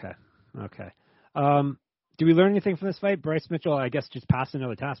 Okay. Do we learn anything from this fight? Bryce Mitchell, I guess, just passed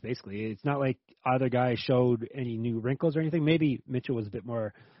another task, basically. It's not like either guy showed any new wrinkles or anything. Maybe Mitchell was a bit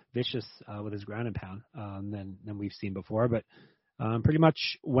more vicious with his ground and pound than we've seen before, but pretty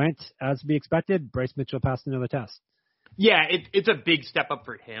much went as to be expected. Bryce Mitchell passed another test. Yeah, it's a big step up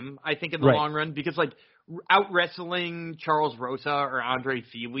for him, I think, in the long run, because, like, out-wrestling Charles Rosa or Andre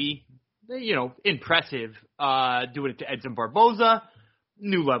Fili, impressive. Doing it to Edson Barboza,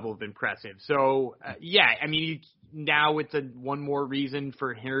 new level of impressive. So, I mean, now it's one more reason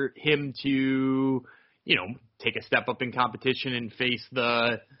for him to, take a step up in competition and face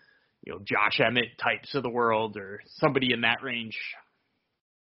the, Josh Emmett types of the world or somebody in that range.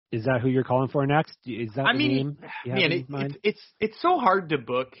 Is that who you're calling for next? Is that the name you have in mind? It's so hard to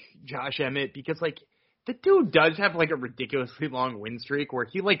book Josh Emmett because, like, the dude does have, like, a ridiculously long win streak where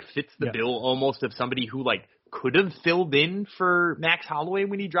he, like, fits the bill almost of somebody who, like, could have filled in for Max Holloway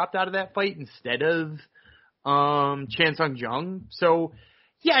when he dropped out of that fight instead of Chan Sung Jung. So,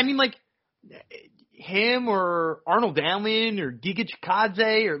 yeah, I mean, like, him or Arnold Allen or Giga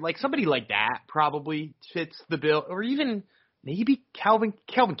Chikadze or, like, somebody like that probably fits the bill. Or even maybe Calvin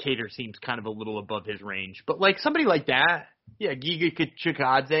Kattar seems kind of a little above his range. But, like, somebody like that, yeah, Giga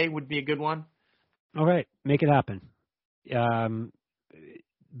Chikadze would be a good one. All right, make it happen.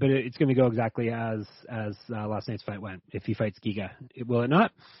 But it's going to go exactly as last night's fight went. If he fights Giga, will it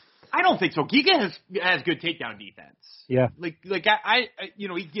not? I don't think so. Giga has good takedown defense. Yeah. Like I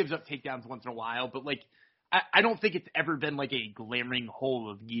he gives up takedowns once in a while, but like I don't think it's ever been like a glaring hole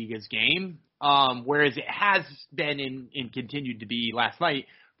of Giga's game. Whereas it has been and continued to be last night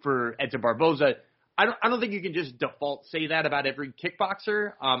for Edson Barboza. I don't think you can just default say that about every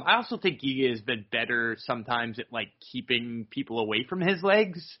kickboxer. I also think Giga has been better sometimes at like keeping people away from his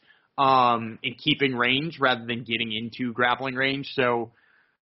legs, and keeping range rather than getting into grappling range. So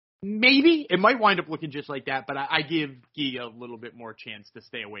maybe it might wind up looking just like that, but I give Giga a little bit more chance to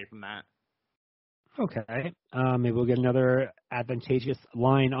stay away from that. Okay. Maybe we'll get another advantageous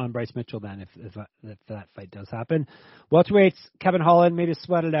line on Bryce Mitchell then if that fight does happen. Welterweights, Kevin Holland maybe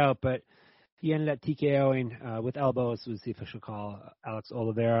sweat it out, but he ended up TKOing with elbows was the official call. Alex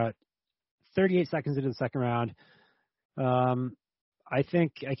Oliveira, 38 seconds into the second round. I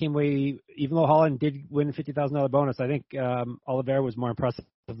think I came away, even though Holland did win a $50,000 bonus, I think Oliveira was more impressive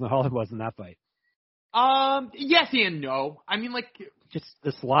than Holland was in that fight. Yes and no. I mean, like, just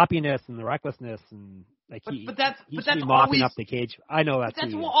the sloppiness and the recklessness and like he should be mopping up the cage. I know that's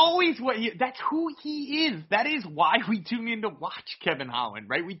always that's who he is. That is why we tune in to watch Kevin Holland,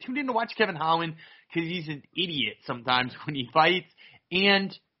 right? We tune in to watch Kevin Holland because he's an idiot sometimes when he fights,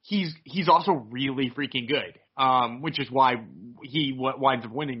 and he's also really freaking good, which is why he winds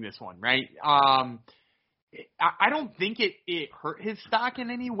up winning this one, right? I don't think it hurt his stock in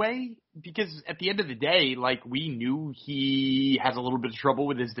any way because at the end of the day, like, we knew he has a little bit of trouble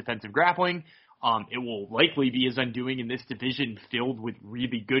with his defensive grappling. It will likely be his undoing in this division filled with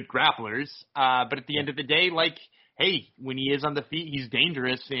really good grapplers. But at the end of the day, like, hey, when he is on the feet, he's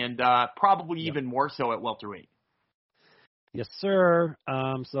dangerous and probably even more so at welterweight. Yes, sir.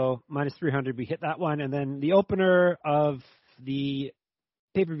 So minus 300, we hit that one. And then the opener of the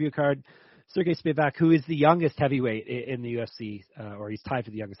pay-per-view card, Sergey Spivak, who is the youngest heavyweight in the UFC, or he's tied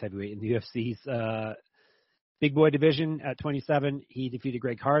for the youngest heavyweight in the UFC's big boy division at 27. He defeated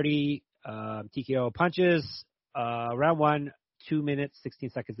Greg Hardy, TKO punches, round 1, 2 minutes,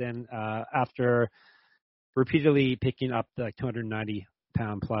 16 seconds in, after repeatedly picking up the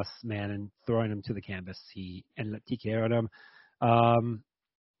 290-pound plus man and throwing him to the canvas. He ended up TKOing him.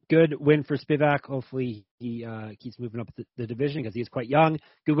 Good win for Spivak. Hopefully he keeps moving up the division because he is quite young.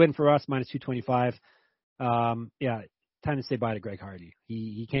 Good win for us, minus 225. Time to say bye to Greg Hardy.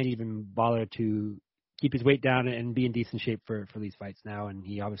 He can't even bother to keep his weight down and be in decent shape for these fights now, and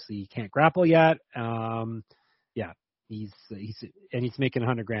he obviously can't grapple yet. He's making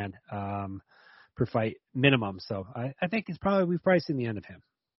 $100,000 per fight minimum. So I think we've probably seen the end of him.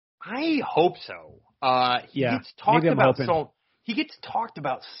 I hope so. He gets talked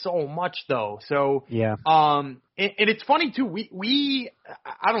about so much though. So yeah. And it's funny too. We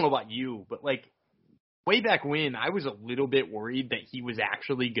I don't know about you, but like way back when, I was a little bit worried that he was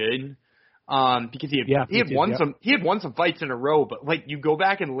actually good. Because he had won some fights in a row, but like you go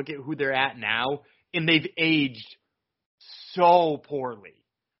back and look at who they're at now, and they've aged so poorly.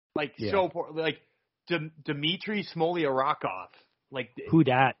 Like, so poorly. Like, Dmitry Smolyarakov. Like, who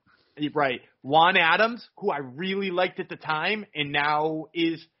dat? Right. Juan Adams, who I really liked at the time, and now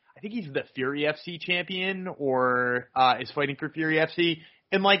is, I think he's the Fury FC champion, or is fighting for Fury FC.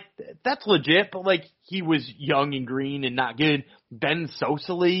 And, like, that's legit, but, like, he was young and green and not good. Ben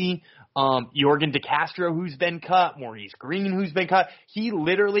Sosoli, Jorgen De Castro, who's been cut, Maurice Green, who's been cut. He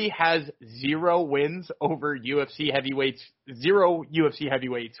literally has 0 wins over UFC heavyweights, 0 UFC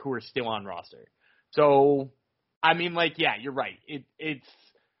heavyweights who are still on roster. So, I mean, like, yeah, you're right. It's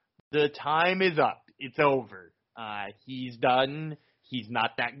the time is up. It's over. He's done. He's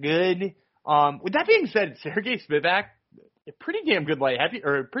not that good. With that being said, Sergey Spivak, a pretty damn good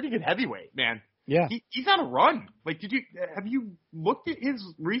pretty good heavyweight, man. Yeah. He's on a run. Like, have you looked at his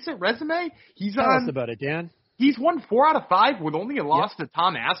recent resume? Tell us about it, Dan. He's won 4 out of 5 with only a loss to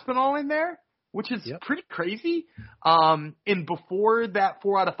Tom Aspinall in there, which is pretty crazy. And before that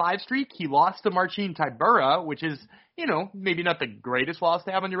 4 out of 5 streak, he lost to Marcin Tybura, which is, you know, maybe not the greatest loss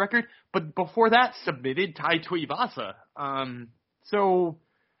to have on your record, but before that, submitted Tai Tuivasa. So,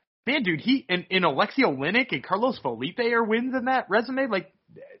 man, dude, he and Alexei Oleinik and Carlos Felipe are wins in that resume. Like,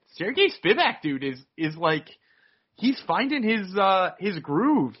 Sergey Spivak, dude, is like, he's finding his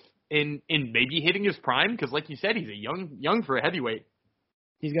groove and maybe hitting his prime, because like you said, he's a young for a heavyweight.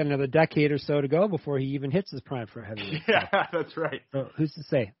 He's got another decade or so to go before he even hits his prime for a heavyweight. Yeah, that's right. So who's to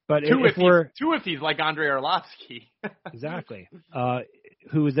say? But if he's like Andrei Arlovsky. Exactly.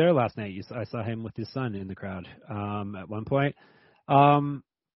 Who was there last night? I saw him with his son in the crowd at one point.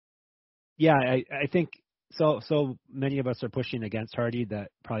 Yeah, I think so many of us are pushing against Hardy.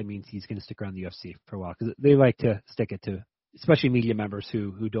 That probably means he's going to stick around the UFC for a while, because they like to stick it to, especially media members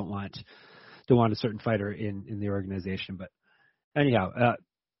who don't want a certain fighter in the organization. But anyhow,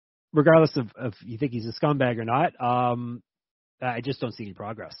 regardless of you think he's a scumbag or not, I just don't see any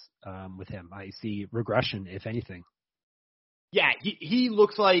progress with him. I see regression, if anything. Yeah, he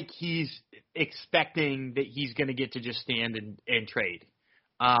looks like he's expecting that he's going to get to just stand and trade.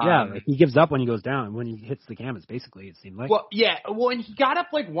 Like he gives up when he goes down. When he hits the canvas, basically, it seemed like. Well, yeah. Well, and he got up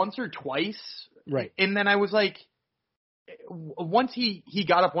like once or twice. Right. And then I was like, once he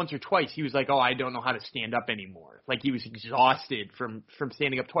got up once or twice, he was like, oh, I don't know how to stand up anymore. Like, he was exhausted from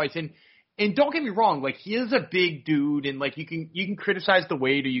standing up twice. And don't get me wrong, like, he is a big dude, and like you can criticize the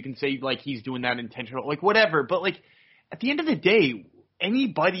weight, or you can say like he's doing that intentional, like whatever. But like at the end of the day,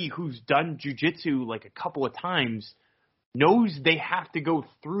 anybody who's done jiu-jitsu like a couple of times knows they have to go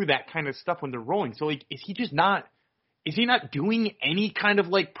through that kind of stuff when they're rolling. So like, is he not doing any kind of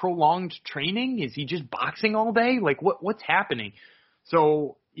like prolonged training? Is he just boxing all day? Like what's happening?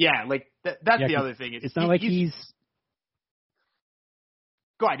 So yeah, like that's the other thing. It's not like he's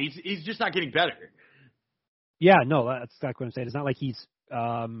go ahead. He's just not getting better. Yeah, no, that's exactly what I'm saying. It's not like he's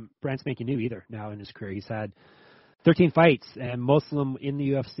brand spanking new either now in his career. He's had 13 fights, and most of them in the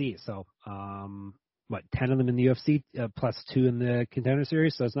UFC. So 10 of them in the UFC, plus 2 in the Contender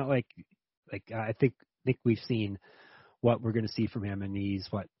Series. So it's not like I think we've seen what we're going to see from him, and he's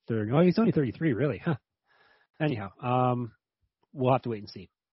he's only 33, really, huh? Anyhow, we'll have to wait and see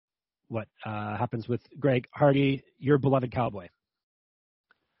what happens with Greg Hardy, your beloved cowboy.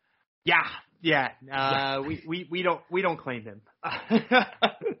 Yeah. We don't claim him.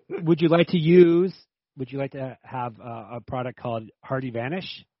 Would you like to have a product called Hardy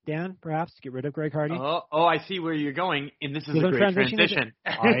Vanish, Dan, perhaps, to get rid of Greg Hardy? Oh, I see where you're going, and this is a great transition.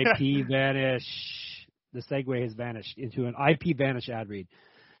 IP Vanish. The segue has vanished into an IP Vanish ad read.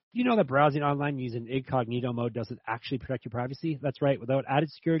 Do you know that browsing online using incognito mode doesn't actually protect your privacy? That's right. Without added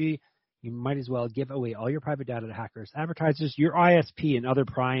security, you might as well give away all your private data to hackers, advertisers, your ISP, and other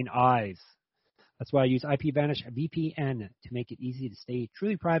prying eyes. That's why I use IP Vanish VPN to make it easy to stay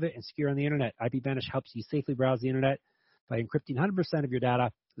truly private and secure on the internet. IP Vanish helps you safely browse the internet by encrypting 100% of your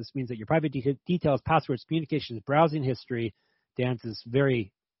data. This means that your private details, passwords, communications, browsing history, Dan's is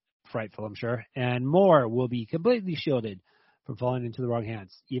very frightful, I'm sure, and more will be completely shielded from falling into the wrong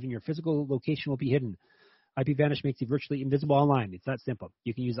hands. Even your physical location will be hidden. IP Vanish makes you virtually invisible online. It's that simple.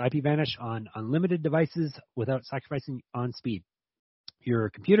 You can use IP Vanish on unlimited devices without sacrificing on speed. Your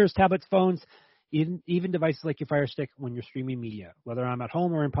computers, tablets, phones, even devices like your Fire Stick when you're streaming media. Whether I'm at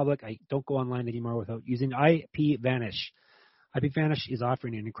home or in public, I don't go online anymore without using IP Vanish. IP Vanish is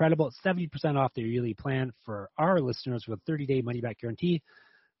offering an incredible 70% off their yearly plan for our listeners with a 30-day money-back guarantee.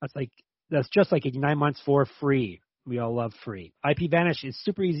 That's just like 9 months for free. We all love free. IP Vanish is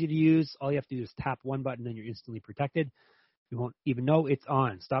super easy to use. All you have to do is tap one button and you're instantly protected. You won't even know it's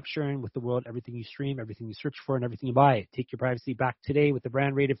on. Stop sharing with the world everything you stream, everything you search for, and everything you buy. Take your privacy back today with the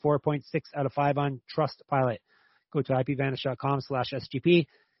brand rated 4.6 out of 5 on Trustpilot. Go to ipvanish.com/SGP.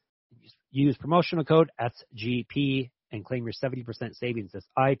 Use promotional code SGP and claim your 70% savings. That's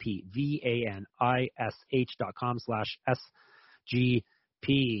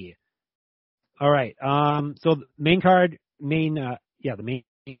ipvanish.com/SGP. All right. So the main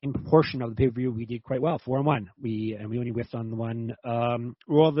portion of the pay-per-view, we did quite well, 4-1. We only whiffed on the one.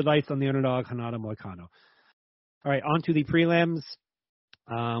 Roll the dice on the underdog, Hanada Moicano. All right, on to the prelims.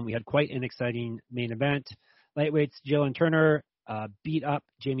 We had quite an exciting main event. Lightweights, Jalen Turner beat up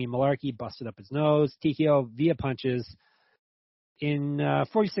Jamie Malarkey, busted up his nose. TKO via punches in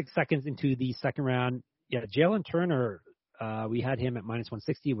 46 seconds into the second round. Yeah, Jalen Turner, we had him at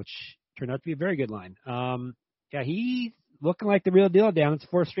 -160, which turned out to be a very good line. He's looking like the real deal down. It's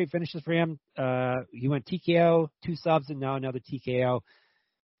 4 straight finishes for him. He went TKO, 2 subs, and now another TKO.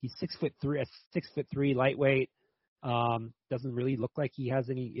 He's 6'3", lightweight. Doesn't really look like he has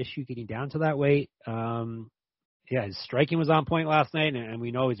any issue getting down to that weight. His striking was on point last night, and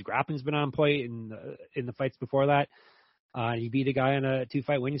we know his grappling's been on point in the fights before that. He beat a guy on a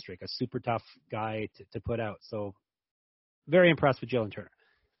 2-fight winning streak, a super tough guy to put out. So very impressed with Jalen Turner.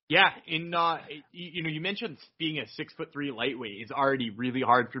 Yeah, you mentioned being a 6'3" lightweight is already really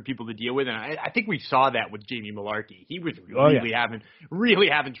hard for people to deal with, and I think we saw that with Jamie Malarkey. He was really having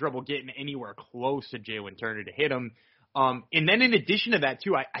trouble getting anywhere close to Jalen Turner to hit him. And then in addition to that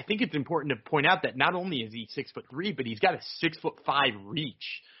too, I think it's important to point out that not only is he 6'3", but he's got a 6'5"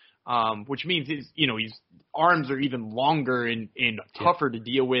 reach, which means his arms are even longer and tougher to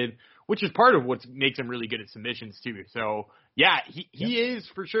deal with, which is part of what makes him really good at submissions too. So yeah, he is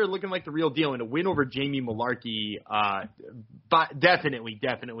for sure looking like the real deal, and a win over Jamie Malarkey, but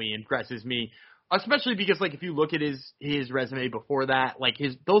definitely impresses me. Especially because, like, if you look at his resume before that, like,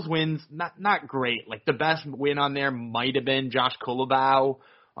 those wins, not great. Like, the best win on there might have been Josh Kulabau,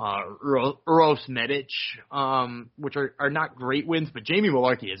 Uros Medic, which are not great wins, but Jamie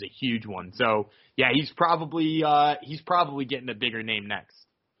Malarkey is a huge one. So, yeah, he's probably getting a bigger name next.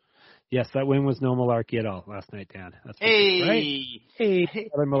 Yes, that win was no Malarkey at all last night, Dan. That's sure, right? Hey,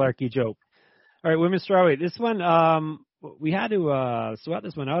 another Malarkey joke. All right, women's strawweight. This one, we had to sweat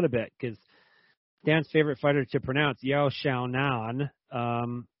this one out a bit because Dan's favorite fighter to pronounce, Yao Xiaonan,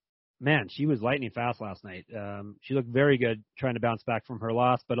 man, she was lightning fast last night. She looked very good trying to bounce back from her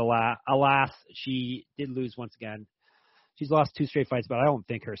loss, but alas, she did lose once again. She's lost 2 straight fights, but I don't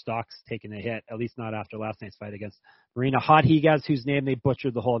think her stock's taken a hit, at least not after last night's fight against Marina Rodriguez, whose name they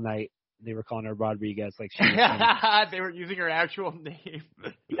butchered the whole night. They were calling her Rodriguez like she was They were using her actual name.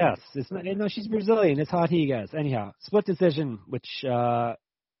 Yes, she's Brazilian. It's Rodriguez. Anyhow, split decision, which can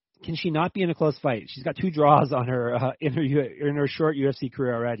she not be in a close fight? She's got 2 draws on her in her short UFC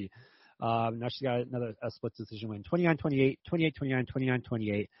career already. Now she's got another split decision win, 29-28,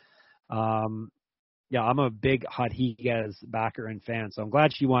 28-29, 29-28. Yeah, I'm a big Rodriguez backer and fan, so I'm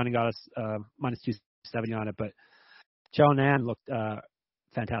glad she won and got us -270 on it. But Xiaonan looked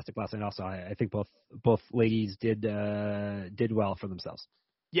fantastic last night. Also, I think both ladies did well for themselves.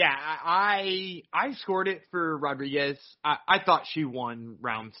 Yeah, I scored it for Rodriguez. I thought she won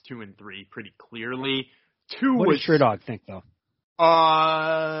rounds 2 and 3 pretty clearly. What does Sherdog think though?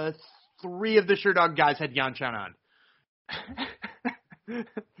 3 of the Sherdog guys had Yan Xiaonan.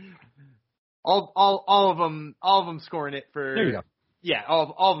 all of them scoring it for. There you go. Yeah, all of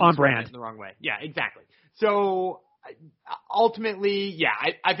them on scoring brand it in the wrong way. Yeah, exactly. So ultimately, yeah,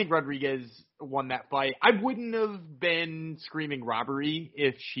 I think Rodriguez won that fight. I wouldn't have been screaming robbery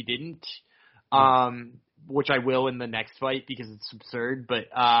if she didn't, which I will in the next fight because it's absurd. But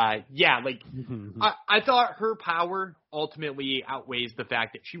yeah, like I thought her power ultimately outweighs the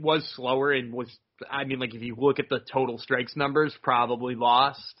fact that she was slower and was. I mean, like if you look at the total strikes numbers, probably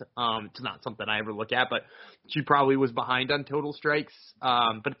lost. It's not something I ever look at, but she probably was behind on total strikes.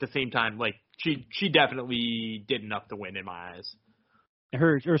 But at the same time, like she definitely did enough to win in my eyes.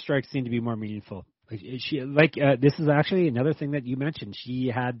 Her strikes seem to be more meaningful. This is actually another thing that you mentioned.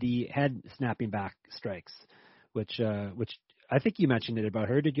 She had the head snapping back strikes, which I think you mentioned it about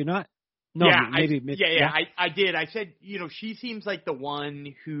her. Did you not? No, yeah, maybe. I did. I said, she seems like the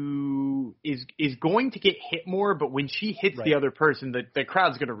one who is going to get hit more, but when she hits the other person, the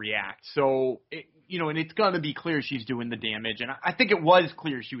crowd's going to react. So, and it's going to be clear she's doing the damage. And I think it was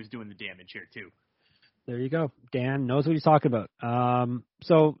clear she was doing the damage here, too. There you go. Dan knows what he's talking about.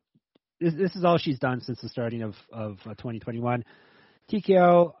 So this is all she's done since the starting of 2021.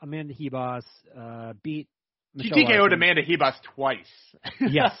 TKO, Amanda Hebos, beat She Michelle TKO'd Waterson. Amanda Hebus twice.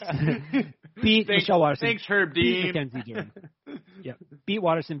 Yes. Beat Michelle Waterson. Thanks, Herb Beat Dean. Mackenzie Dern. Yeah. Beat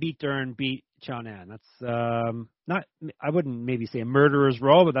Waterson, beat Dern, beat Chanan. That's not, I wouldn't maybe say a murderer's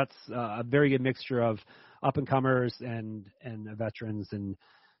row, but that's a very good mixture of up-and-comers and veterans, and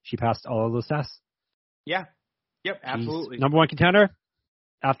she passed all of those tests. Yeah. Yep, absolutely. She's number one contender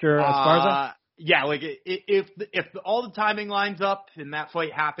after Esparza? Yeah, like if all the timing lines up and that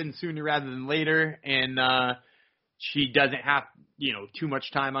fight happens sooner rather than later, and she doesn't have too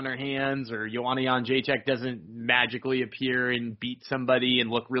much time on her hands, or Joanna Jędrzejczyk doesn't magically appear and beat somebody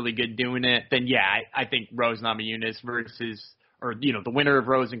and look really good doing it, then yeah, I think Rose Namajunas versus, or the winner of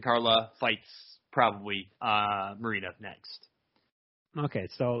Rose and Carla fights probably Marina next. Okay,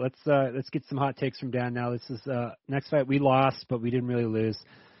 so let's get some hot takes from Dan now. This is next fight we lost, but we didn't really lose.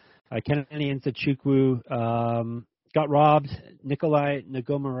 Kennedy Nzechukwu got robbed. Nikolai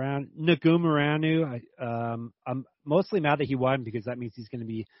Negumereanu. I'm mostly mad that he won because that means he's going to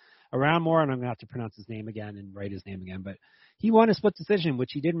be around more, and I'm going to have to pronounce his name again and write his name again. But he won a split decision,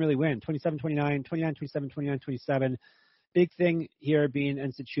 which he didn't really win. 27-29, 29-27, 29-27. Big thing here being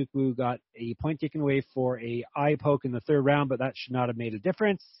Nzechukwu got a point taken away for a eye poke in the third round, but that should not have made a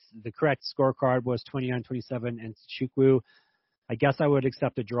difference. The correct scorecard was 29-27 Nzechukwu. I guess I would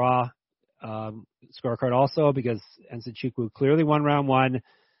accept a draw scorecard also because Nzechukwu clearly won round one,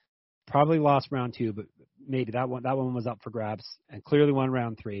 probably lost round two, but maybe that one was up for grabs, and clearly won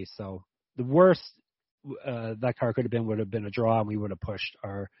round three. So the worst that card would have been a draw, and we would have pushed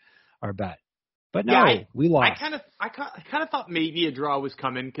our bet. But no, we lost. I kind of thought maybe a draw was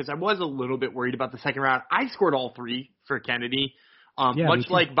coming because I was a little bit worried about the second round. I scored all three for Kennedy. Much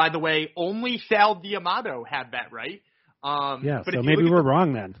like, by the way, only Sal D'Amato had that right. Yeah, but so maybe we're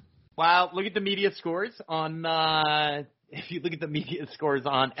wrong then. Well, look at the media scores on if you look at the media scores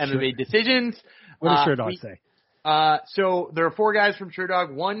on MMA decisions. What does Sherdog say? So there are four guys from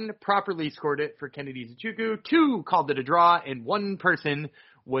Sherdog. One properly scored it for Kennedy Nzechukwu. Two called it a draw, and one person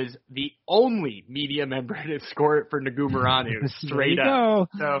was the only media member to score it for Negumereanu straight up.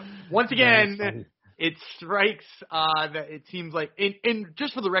 So once again, it strikes that it seems like, and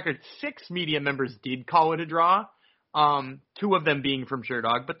just for the record, 6 media members did call it a draw. 2 of them being from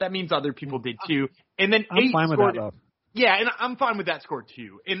Sherdog, but that means other people did too. And then I'm 8 fine with scored that, though. Yeah, and I'm fine with that score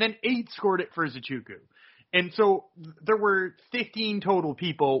too. And then 8 scored it for Nzechukwu. And so there were 15 total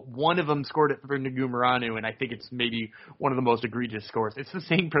people. One of them scored it for Negumereanu, and I think it's maybe one of the most egregious scores. It's the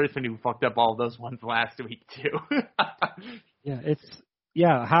same person who fucked up all those ones last week too. How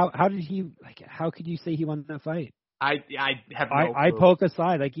did he how could you say he won that fight? I have no clue. I poke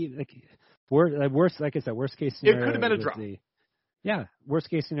aside worst, like I said, worst case scenario. It could have been a draw. Worst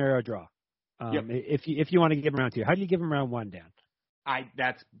case scenario draw. Yep. If you want to give him round 2, how do you give him round 1, Dan?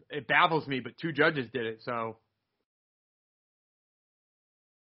 It baffles me, but 2 judges did it, so.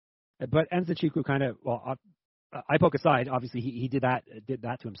 But Nzechukwu kind of, I poke aside. Obviously, he did that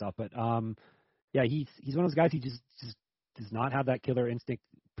to himself. But he's one of those guys who just does not have that killer instinct.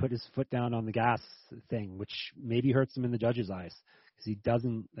 Put his foot down on the gas thing, which maybe hurts him in the judge's eyes because he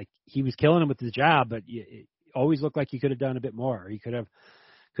doesn't he was killing him with his jab, but it always looked like he could have done a bit more. He could have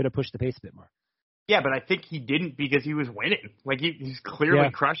pushed the pace a bit more. Yeah, but I think he didn't because he was winning. He's clearly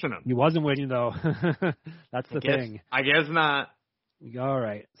crushing him. He wasn't winning, though. That's the thing. I guess not. All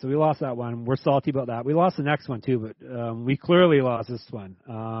right. So we lost that one. We're salty about that. We lost the next one, too, but we clearly lost this one.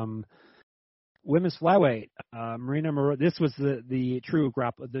 Women's flyweight. Marina Moroz. This was the true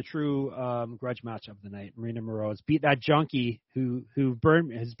grudge match of the night. Marina Moroz beat that junkie who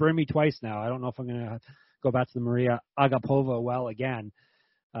has burned me twice now. I don't know if I'm going to go back to the Maria Agapova well again.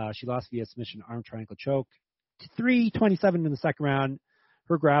 She lost via submission arm triangle choke. 3:27 in the second round.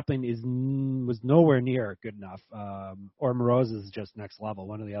 Her grappling was nowhere near good enough. Or Moroz is just next level,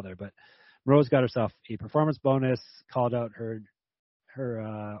 one or the other. But Moroz got herself a performance bonus, called out her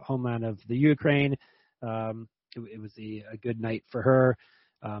homeland of the Ukraine. It was a good night for her.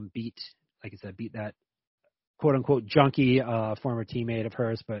 Beat that quote unquote junkie former teammate of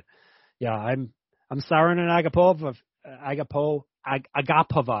hers. But yeah, I'm souring on Agapova.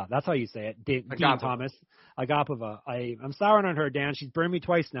 That's how you say it. Dean Thomas. Agapova. I'm souring on her, Dan. She's burned me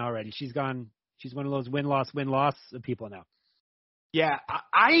twice now already. She's one of those win-loss people now. Yeah,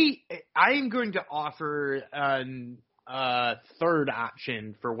 I'm going to offer a third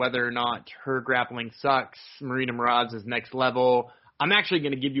option for whether or not her grappling sucks. Marina Moroz is next level. I'm actually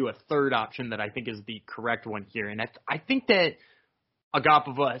going to give you a third option that I think is the correct one here, and I think that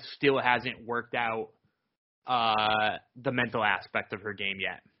Agapova still hasn't worked out the mental aspect of her game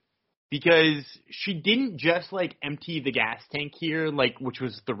yet, because she didn't just empty the gas tank here, which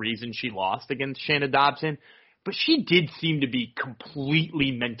was the reason she lost against Shanna Dobson. but she did seem to be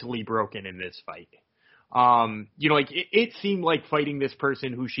completely mentally broken in this fight. Like it seemed like fighting this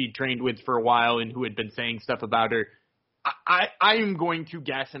person who she'd trained with for a while and who had been saying stuff about her. I am going to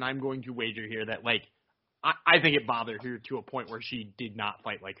guess and I'm going to wager here that like I think it bothered her to a point where she did not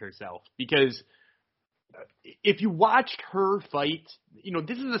fight like herself, because if you watched her fight,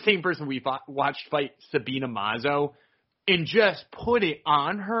 this is the same person we watched fight Sabina Mazo and just put it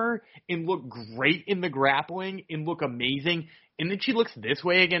on her and look great in the grappling and look amazing. And then she looks this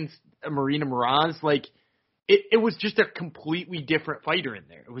way against Marina Moraz. Like it was just a completely different fighter in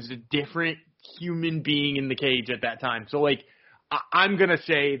there. It was a different human being in the cage at that time. So like, I'm going to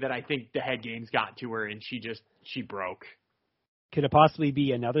say that I think the head games got to her and she broke. Could it possibly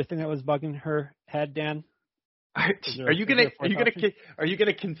be another thing that was bugging her head, Dan? Are you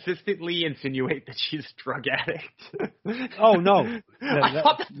gonna consistently insinuate that she's a drug addict? Oh no! I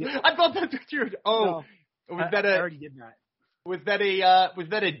thought that's what you were. Oh, no, I already did that. Was that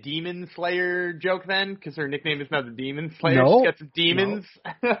a Demon Slayer joke then? Because her nickname is now the Demon Slayer. No, she's got some demons.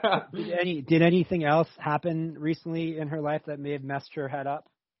 No. Did anything else happen recently in her life that may have messed her head up?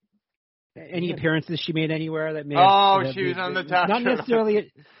 Any appearances she made anywhere that may have, she was on the top. Not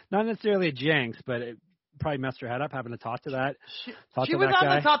necessarily a jinx, but it probably messed her head up having to talk to that. She was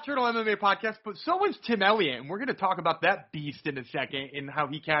on the Top Turtle MMA podcast, but so was Tim Elliott, and we're going to talk about that beast in a second and how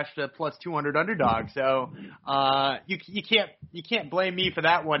he cashed a plus 200 underdog. So you can't blame me for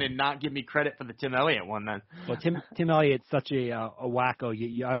that one and not give me credit for the Tim Elliott one then. Well, Tim Elliott's such a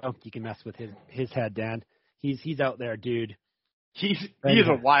wacko. I don't think you can mess with his head, Dan. He's out there, dude. He is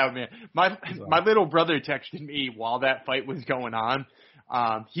a wild man. My little brother texted me while that fight was going on.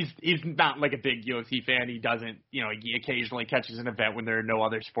 He's not like a big UFC fan. He doesn't, he occasionally catches an event when there are no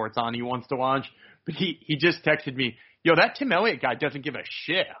other sports on he wants to watch. But he just texted me, "Yo, that Tim Elliott guy doesn't give a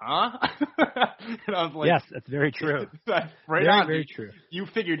shit, huh?" And I was like, "Yes, that's very true. Very true. You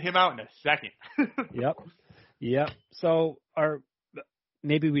figured him out in a second." Yep. So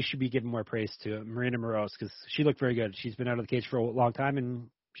maybe we should be giving more praise to Marina Moraz because she looked very good. She's been out of the cage for a long time, and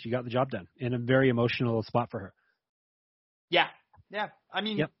she got the job done in a very emotional spot for her. Yeah. I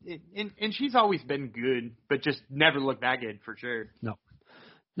mean, and she's always been good, but just never looked that good for sure. No.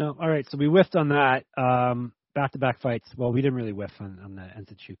 All right, so we whiffed on that. Back-to-back fights. Well, we didn't really whiff on the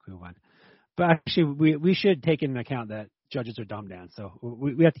Ensachuku one. But actually, we should take into account that judges are dumb, Dan. So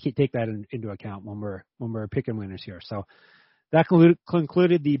we have to take that into account when we're picking winners here. So that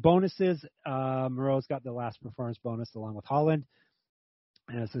concluded the bonuses. Moreau's got the last performance bonus along with Holland.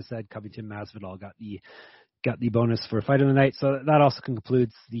 And as I said, Covington Masvidal got the bonus for fight of the night. So that also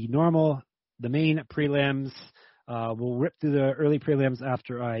concludes the main prelims. We'll rip through the early prelims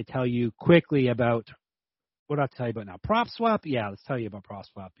after I tell you quickly about what I'll tell you about now. Prop Swap? Yeah, let's tell you about Prop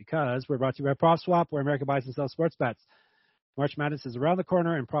Swap because we're brought to you by Prop Swap, where America buys and sells sports bets. March Madness is around the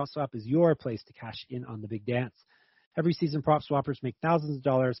corner, and Prop Swap is your place to cash in on the big dance. Every season, prop swappers make thousands of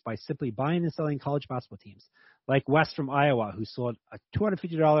dollars by simply buying and selling college basketball teams, like West from Iowa, who sold a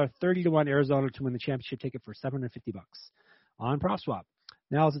 $250 30-1 Arizona to win the championship ticket for $750 on Prop Swap.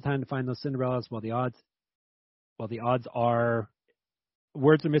 Now is the time to find those Cinderellas while the odds are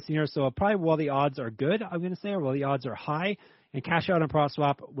words are missing here. So probably while the odds are good, I'm going to say, or while the odds are high, and cash out on Prop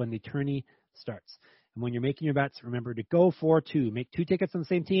Swap when the tourney starts. And when you're making your bets, remember to go for two. Make two tickets on the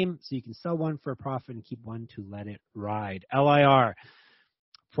same team so you can sell one for a profit and keep one to let it ride. LIR.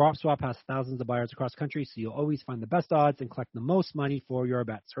 Prop Swap has thousands of buyers across the country, so you'll always find the best odds and collect the most money for your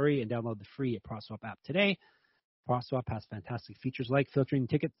bets. Hurry and download the free Prop Swap app today. Prop Swap has fantastic features like filtering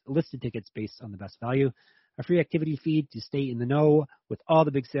listed tickets based on the best value, a free activity feed to stay in the know with all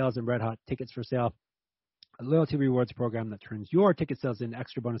the big sales and red-hot tickets for sale, a loyalty rewards program that turns your ticket sales into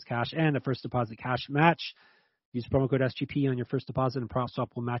extra bonus cash, and a first deposit cash match. Use promo code SGP on your first deposit, and Prop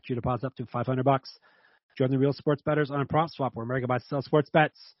Swap will match your deposit up to $500. Join the real sports bettors on Prop Swap, where America buys and sells sports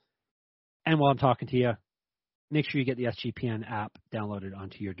bets. And while I'm talking to you, make sure you get the SGPN app downloaded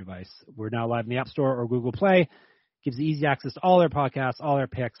onto your device. We're now live in the App Store or Google Play. Gives you easy access to all their podcasts, all their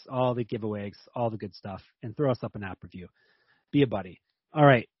picks, all the giveaways, all the good stuff, and throw us up an app review. Be a buddy. All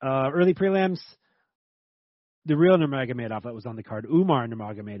right, early prelims. The real Nurmagomedov that was on the card, Umar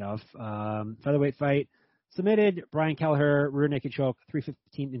Nurmagomedov, featherweight fight, submitted. Brian Kelleher, rear naked choke,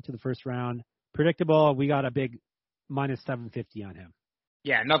 3:15 into the first round. Predictable. We got a big minus 750 on him.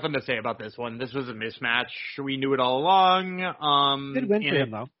 Yeah, nothing to say about this one. This was a mismatch. We knew it all along. Good win for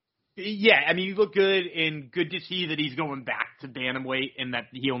him, though. Yeah, I mean, he looked good, and good to see that he's going back to bantamweight and that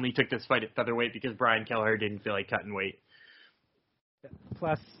he only took this fight at featherweight because Brian Kelleher didn't feel like cutting weight.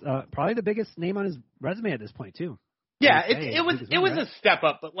 Plus, probably the biggest name on his resume at this point, too. Yeah, it was a step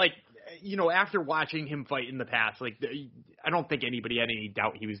up, but like after watching him fight in the past, like, I don't think anybody had any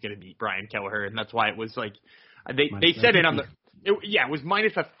doubt he was going to beat Brian Kelleher, and that's why it was like they said it on the it was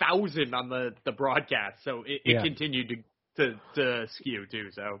minus 1,000 on the broadcast, so it continued to skew too.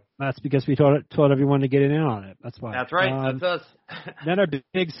 So that's because we told everyone to get in on it. That's why. That's right. That's us. Then our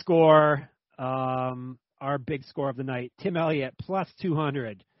big score, of the night: Tim Elliott plus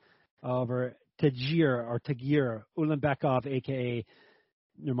 200 over Tagir Ulanbekov, aka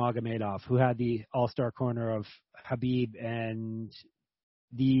Nurmagomedov, who had the all-star corner of Habib, and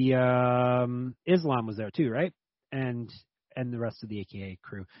the Islam was there too, right? And the rest of the AKA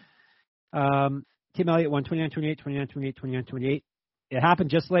crew. Tim Elliott won 29-28, 29-28, 29-28. It happened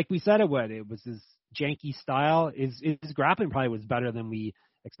just like we said it would. It was his janky style. His grappling probably was better than we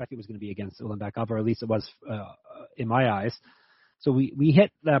expected it was going to be against Ulanbekov, or at least it was in my eyes. So we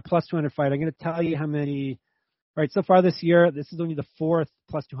hit that plus 200 fight. I'm going to tell you how many. All right, so far this year, this is only the fourth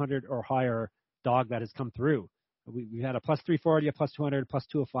plus 200 or higher dog that has come through. We had a plus 340, a plus 200, a plus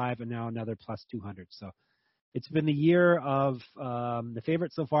 205, and now another plus 200. So it's been the year of the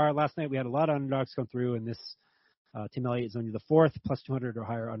favorite so far. Last night we had a lot of underdogs come through, and this Tim Elliott is only the fourth plus 200 or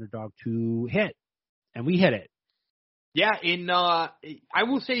higher underdog to hit, and we hit it. Yeah, I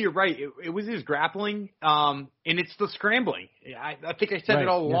will say you're right. It was his grappling, and it's the scrambling. I think I said it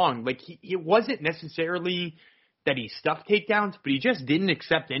all along. Like, it wasn't necessarily that he stuffed takedowns, but he just didn't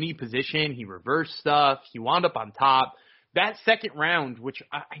accept any position. He reversed stuff. He wound up on top. That second round, which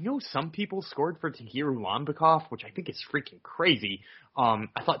I know some people scored for Tagir Ulanbekov, which I think is freaking crazy. I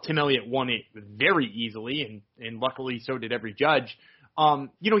thought Tim Elliott won it very easily, and luckily so did every judge.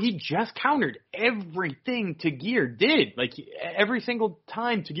 He just countered everything Tagir did. Like, every single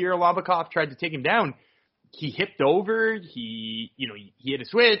time Tagir Ulanbekov tried to take him down, he hipped over, he hit a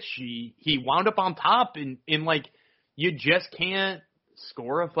switch, he wound up on top, and like, you just can't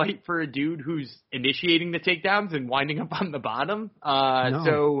score a fight for a dude who's initiating the takedowns and winding up on the bottom. No.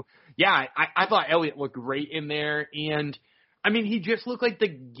 So, yeah, I thought Elliott looked great in there, and I mean, he just looked like the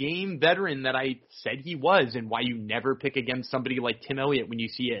game veteran that I said he was, and why you never pick against somebody like Tim Elliott when you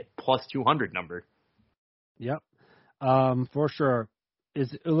see a plus 200 number. Yep, for sure.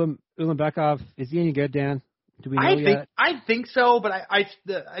 Is Ulanbekov, is he any good, Dan? Do we know yet? I think so, but I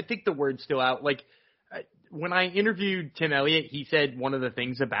think the word's still out. Like, when I interviewed Tim Elliott, he said one of the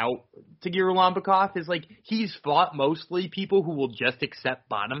things about Tagir Ulanbekov is, like, he's fought mostly people who will just accept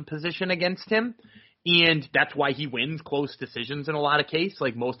bottom position against him. And that's why he wins close decisions in a lot of cases.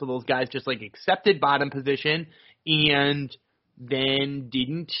 Like, most of those guys just, like, accepted bottom position and then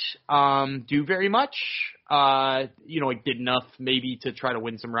didn't do very much. Did enough maybe to try to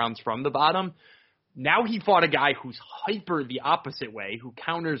win some rounds from the bottom. Now he fought a guy who's hyper the opposite way, who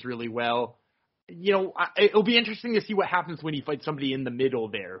counters really well. It'll be interesting to see what happens when he fights somebody in the middle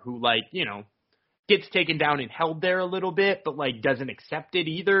there who, like, gets taken down and held there a little bit, but, like, doesn't accept it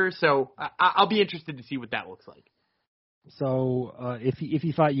either. So I'll be interested to see what that looks like. So if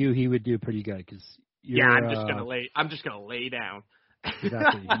he fought you, he would do pretty good because I'm just gonna lay down.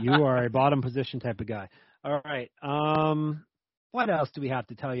 Exactly. You are a bottom position type of guy. All right. What else do we have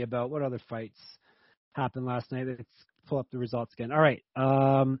to tell you about? What other fights happened last night? Let's pull up the results again. All right.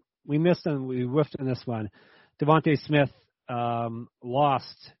 We whiffed on this one. Devontae Smith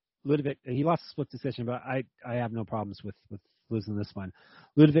lost. Ludovic, he lost a split decision, but I have no problems with losing this one.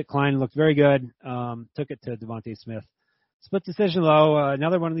 Ludovic Klein looked very good. Took it to Devontae Smith. Split decision, though.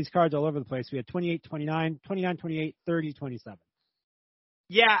 Another one of these cards all over the place. We had 28-29, 29-28, 30-27.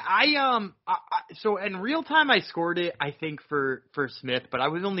 Yeah, so in real time I scored it, I think, for Smith, but I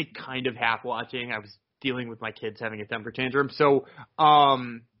was only kind of half watching. I was dealing with my kids having a temper tantrum. So,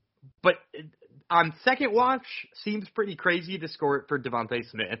 but on second watch, seems pretty crazy to score it for Devontae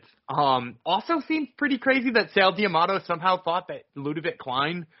Smith. Also seems pretty crazy that Sal D'Amato somehow thought that Ludovic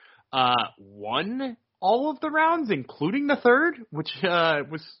Klein won all of the rounds, including the third, which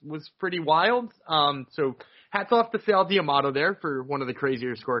was pretty wild. So hats off to Sal D'Amato there for one of the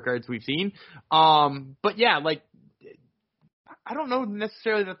crazier scorecards we've seen. But yeah, like, I don't know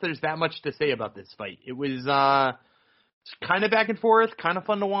necessarily that there's that much to say about this fight. It was kind of back and forth, kind of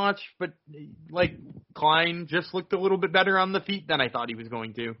fun to watch, but, like, Klein just looked a little bit better on the feet than I thought he was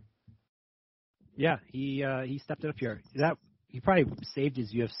going to. Yeah, he stepped it up here. He probably saved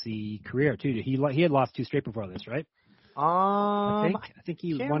his UFC career too. He had lost two straight before this, right? I think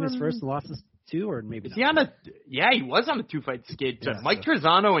he won his first and lost his two, or maybe not. He was on a 2-fight skid. Yeah, Mike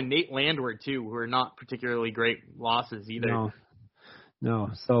Trezano and Nate Landwehr too, who are not particularly great losses either. No.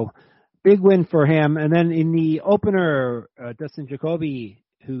 So big win for him. And then in the opener, Dustin Jacoby,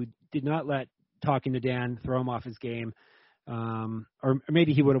 who did not let Talking to Dan throw him off his game, Or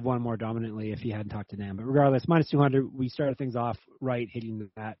maybe he would have won more dominantly if he hadn't talked to Dan. But regardless, minus 200, we started things off right, hitting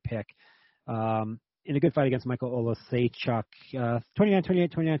that pick. In a good fight against Michael Oloseychuk,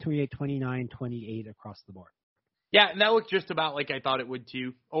 29-28, 29-28, 29-28 across the board. Yeah, and that looked just about like I thought it would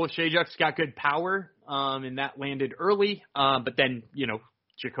too. Oloseychuk's got good power, and that landed early, but then,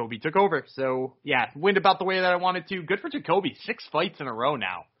 Jacoby took over. So, yeah, went about the way that I wanted to. Good for Jacoby. 6 fights in a row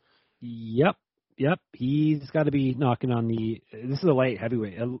now. Yep. He's got to be knocking on this is a light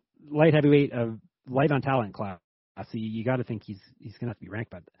heavyweight of light on talent class. So you got to think he's going to have to be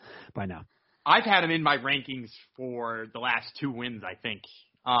ranked by now. I've had him in my rankings for the last 2 wins, I think.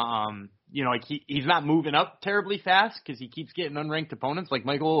 He's not moving up terribly fast because he keeps getting unranked opponents like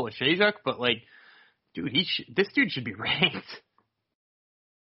Michael Oloseychuk, but dude, this dude should be ranked.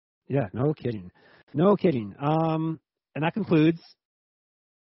 Yeah, no kidding. And that concludes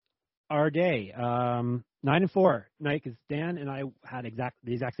our day. 9-4 night, because Dan and I had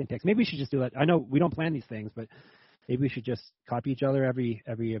the exact same picks. Maybe we should just do that. I know we don't plan these things, but maybe we should just copy each other every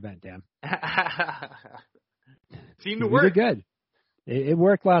event, Dan. Seemed to work. Really good. It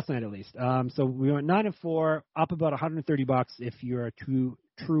worked last night at least. So we went 9-4, up about $130 if you're a true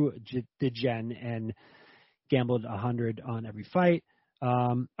degen and gambled 100 on every fight.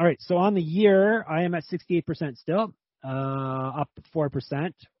 All right, so on the year, I am at 68% still, up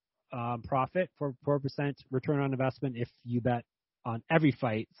 4%. Profit for 4% return on investment if you bet on every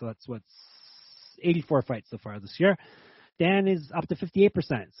fight. So that's what's 84 fights so far this year. Dan is up to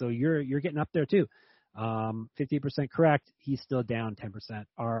 58%. So you're getting up there too. 58% correct. He's still down 10%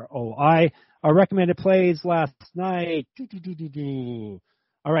 ROI. Our recommended plays last night.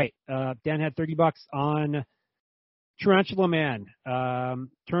 All right. Dan had $30 on Tarantula Man.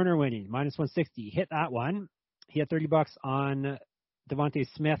 Turner winning minus 160. Hit that one. He had $30 on Devontae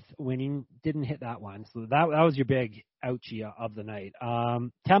Smith winning, didn't hit that one. So that was your big ouchie of the night.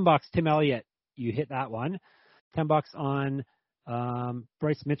 $10, Tim Elliott, you hit that one. $10 on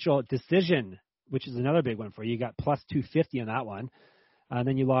Bryce Mitchell decision, which is another big one for you. You got plus 250 on that one. And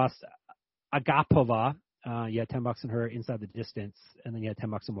then you lost Agapova. You had $10 on her inside the distance. And then you had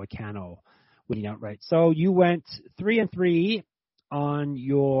 $10 on Moicano winning outright. So you went 3-3 on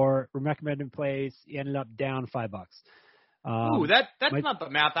your recommended plays. You ended up down $5. Ooh, that's not the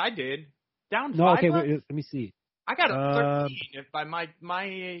math I did. Down $5. No, okay, wait, let me see. I got a 13. If by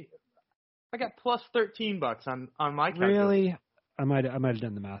I got plus $13 on my calculator. Really? I might have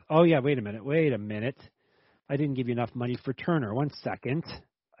done the math. Oh yeah, wait a minute. I didn't give you enough money for Turner. 1 second.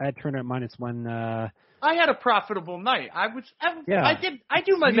 I had Turner at minus one. I had a profitable night. I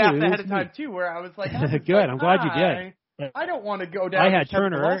do my math ahead of time too, where I was like, good. I'm glad you did. I don't want to go down. I had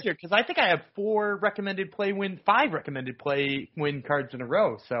Turner here because I think I have 5 recommended play win cards in a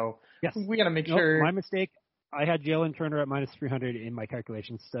row. So yes, we got to make sure. My mistake. I had Jalen Turner at minus 300 in my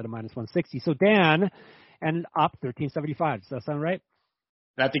calculations instead of minus 160. So Dan ended up 1375. Does that sound right?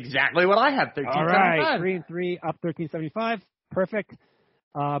 That's exactly what I had. 1375. All right, 3-3 up 1375. Perfect.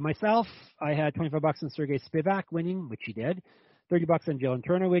 Myself, I had $25 on Sergey Spivak winning, which he did. $30 on Jalen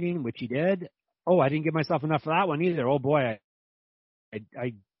Turner winning, which he did. Oh, I didn't give myself enough for that one either. Oh boy,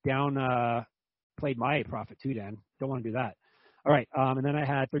 I down played my profit too, Dan. Don't want to do that. All right, and then I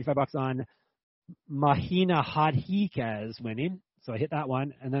had $35 on Mahina Hadhikez winning, so I hit that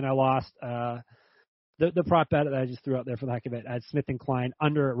one, and then I lost the prop bet that I just threw out there for the heck of it. I had Smith and Klein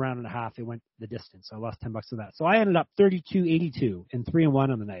under a round and a half. It went the distance, so I lost $10 on that. So I ended up 32.82 and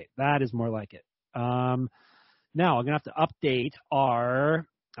 3-1 on the night. That is more like it. Now I'm gonna have to update our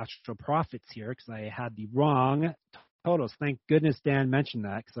actual profits here because I had the wrong totals. Thank goodness Dan mentioned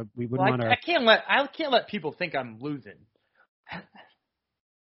that because we wouldn't want to. I can't let people think I'm losing.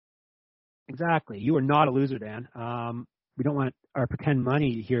 Exactly. You are not a loser, Dan. We don't want our pretend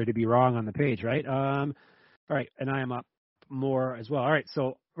money here to be wrong on the page, right? All right, and I am up more as well. All right,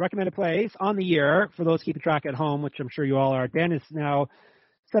 so recommended plays on the year for those keeping track at home, which I'm sure you all are. Dan is now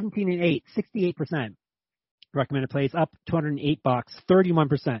 17-8, 68%. Recommended plays up $208,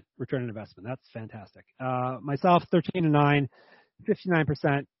 31% return on investment. That's fantastic. Myself, 13-9,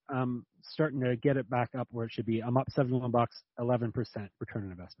 59%. Starting to get it back up where it should be. I'm up $71, 11% return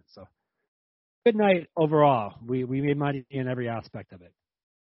on investment. So good night overall. We made money in every aspect of it.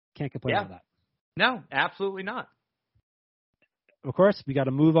 Can't complain about that. No, absolutely not. Of course, we got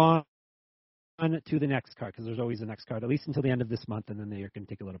to move on to the next card because there's always a next card, at least until the end of this month, and then they're going to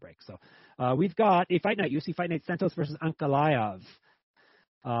take a little break. So we've got a fight night, UFC Fight Night Santos versus Ankalaev.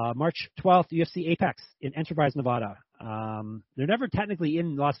 March 12th, UFC Apex in Enterprise, Nevada. They're never technically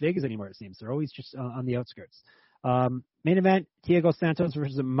in Las Vegas anymore, it seems. They're always just on the outskirts. Main event, Thiago Santos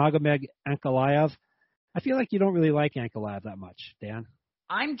versus Magomed Ankalaev. I feel like you don't really like Ankalaev that much, Dan.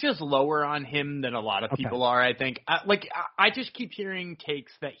 I'm just lower on him than a lot of people are, I think. I just keep hearing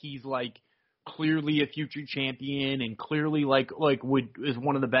takes that he's, like, clearly a future champion and clearly, is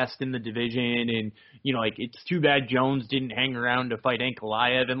one of the best in the division. And, you know, like, it's too bad Jones didn't hang around to fight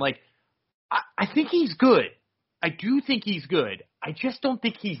Ankalaev. And, like, I think he's good. I do think he's good. I just don't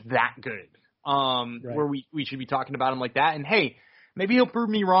think he's that good. Right. Where we should be talking about him like that. And, hey, maybe he'll prove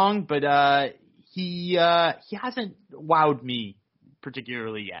me wrong, but he hasn't wowed me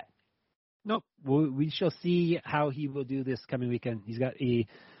particularly yet. Nope. We shall see how he will do this coming weekend. He's got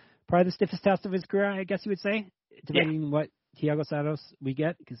probably the stiffest test of his career, I guess you would say, depending on what Thiago Santos we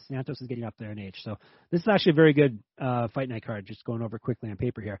get, because Santos is getting up there in age. So this is actually a very good fight night card, just going over quickly on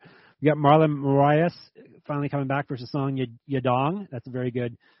paper here. We got Marlon Moraes finally coming back versus Song Yadong. That's a very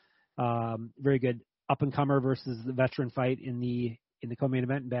good up-and-comer versus the veteran fight in the co-main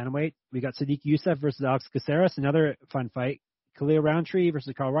event in bantamweight. We got Sadiq Youssef versus Alex Caceres, another fun fight. Khalil Roundtree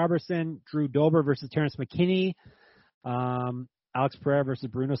versus Carl Robertson. Drew Dober versus Terrence McKinney. Alex Pereira versus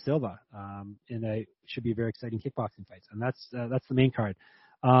Bruno Silva. And it should be very exciting kickboxing fights. And that's the main card.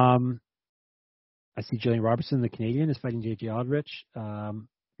 I see Jillian Robertson, the Canadian, is fighting J.J. Aldrich.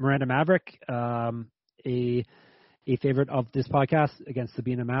 Miranda Maverick, a favorite of this podcast, against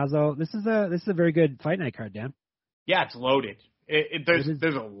Sabina Mazo. This is a very good fight night card, Dan. Yeah, it's loaded.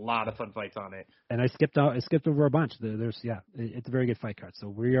 There's a lot of fun fights on it. And I skipped over a bunch. It's a very good fight card. So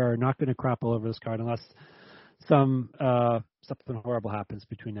we are not going to crap all over this card unless something horrible happens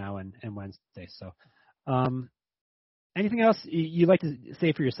between now and Wednesday. So, anything else you'd like to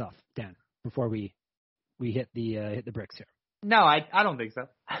say for yourself, Dan, before we hit the bricks here? No, I don't think so.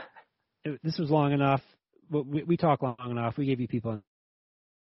 This was long enough. We talked long enough. We gave you people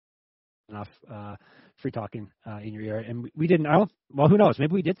enough free talking in your ear, and we didn't. Well, who knows?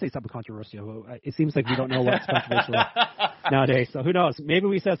 Maybe we did say something controversial. It seems like we don't know what's controversial nowadays. So who knows? Maybe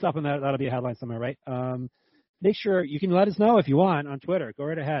we said something that'll be a headline somewhere, right? Make sure you can let us know if you want on Twitter. Go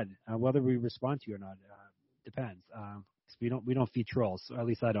right ahead. Whether we respond to you or not depends. We don't feed trolls, or at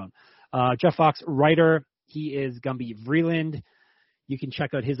least I don't. Jeff Fox, writer. He is Gumby Vreeland. You can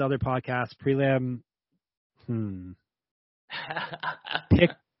check out his other podcast, Prelim.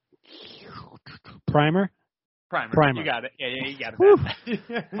 Pick Primer. You got it. Yeah, you got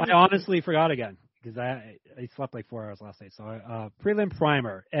it. I honestly forgot again because I slept like 4 hours last night. So Prelim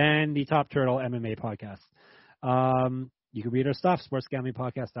Primer and the Top Turtle MMA podcast. You can read our stuff,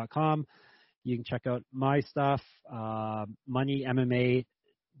 sportsgamblingpodcast.com. You can check out my stuff, moneymma.substack.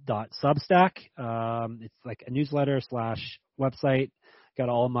 It's like a newsletter / website. Got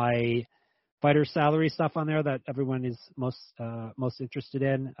all my fighter salary stuff on there that everyone is most interested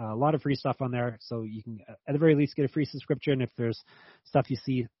in. A lot of free stuff on there, so you can at the very least get a free subscription if there's stuff you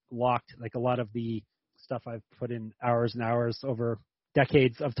see locked, like a lot of the stuff I've put in hours and hours over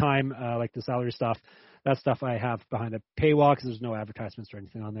decades of time, like the salary stuff. That stuff I have behind a paywall because there's no advertisements or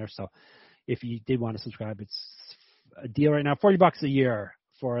anything on there. So if you did want to subscribe, it's a deal right now, $40 a year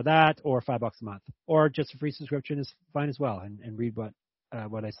for that, or $5 a month, or just a free subscription is fine as well, and read what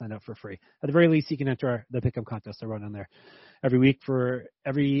I signed up for free. At the very least, you can enter the pick'em contest I run on there every week for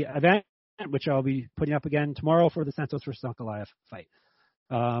every event, which I'll be putting up again tomorrow for the Santos versus Ankalaev fight.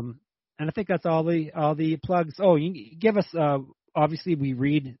 And I think that's all the plugs. Oh, you can give us. Obviously, we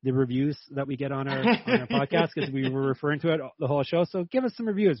read the reviews that we get on our podcast because we were referring to it the whole show. So give us some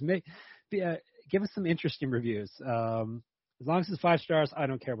reviews. Give us some interesting reviews. As long as it's 5 stars, I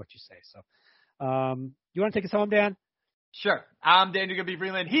don't care what you say. So, you want to take us home, Dan? Sure. I'm Daniel Gumby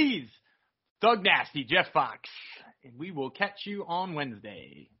Freeland. He's Thug Nasty, Jeff Fox. And we will catch you on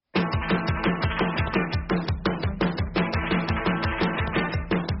Wednesday.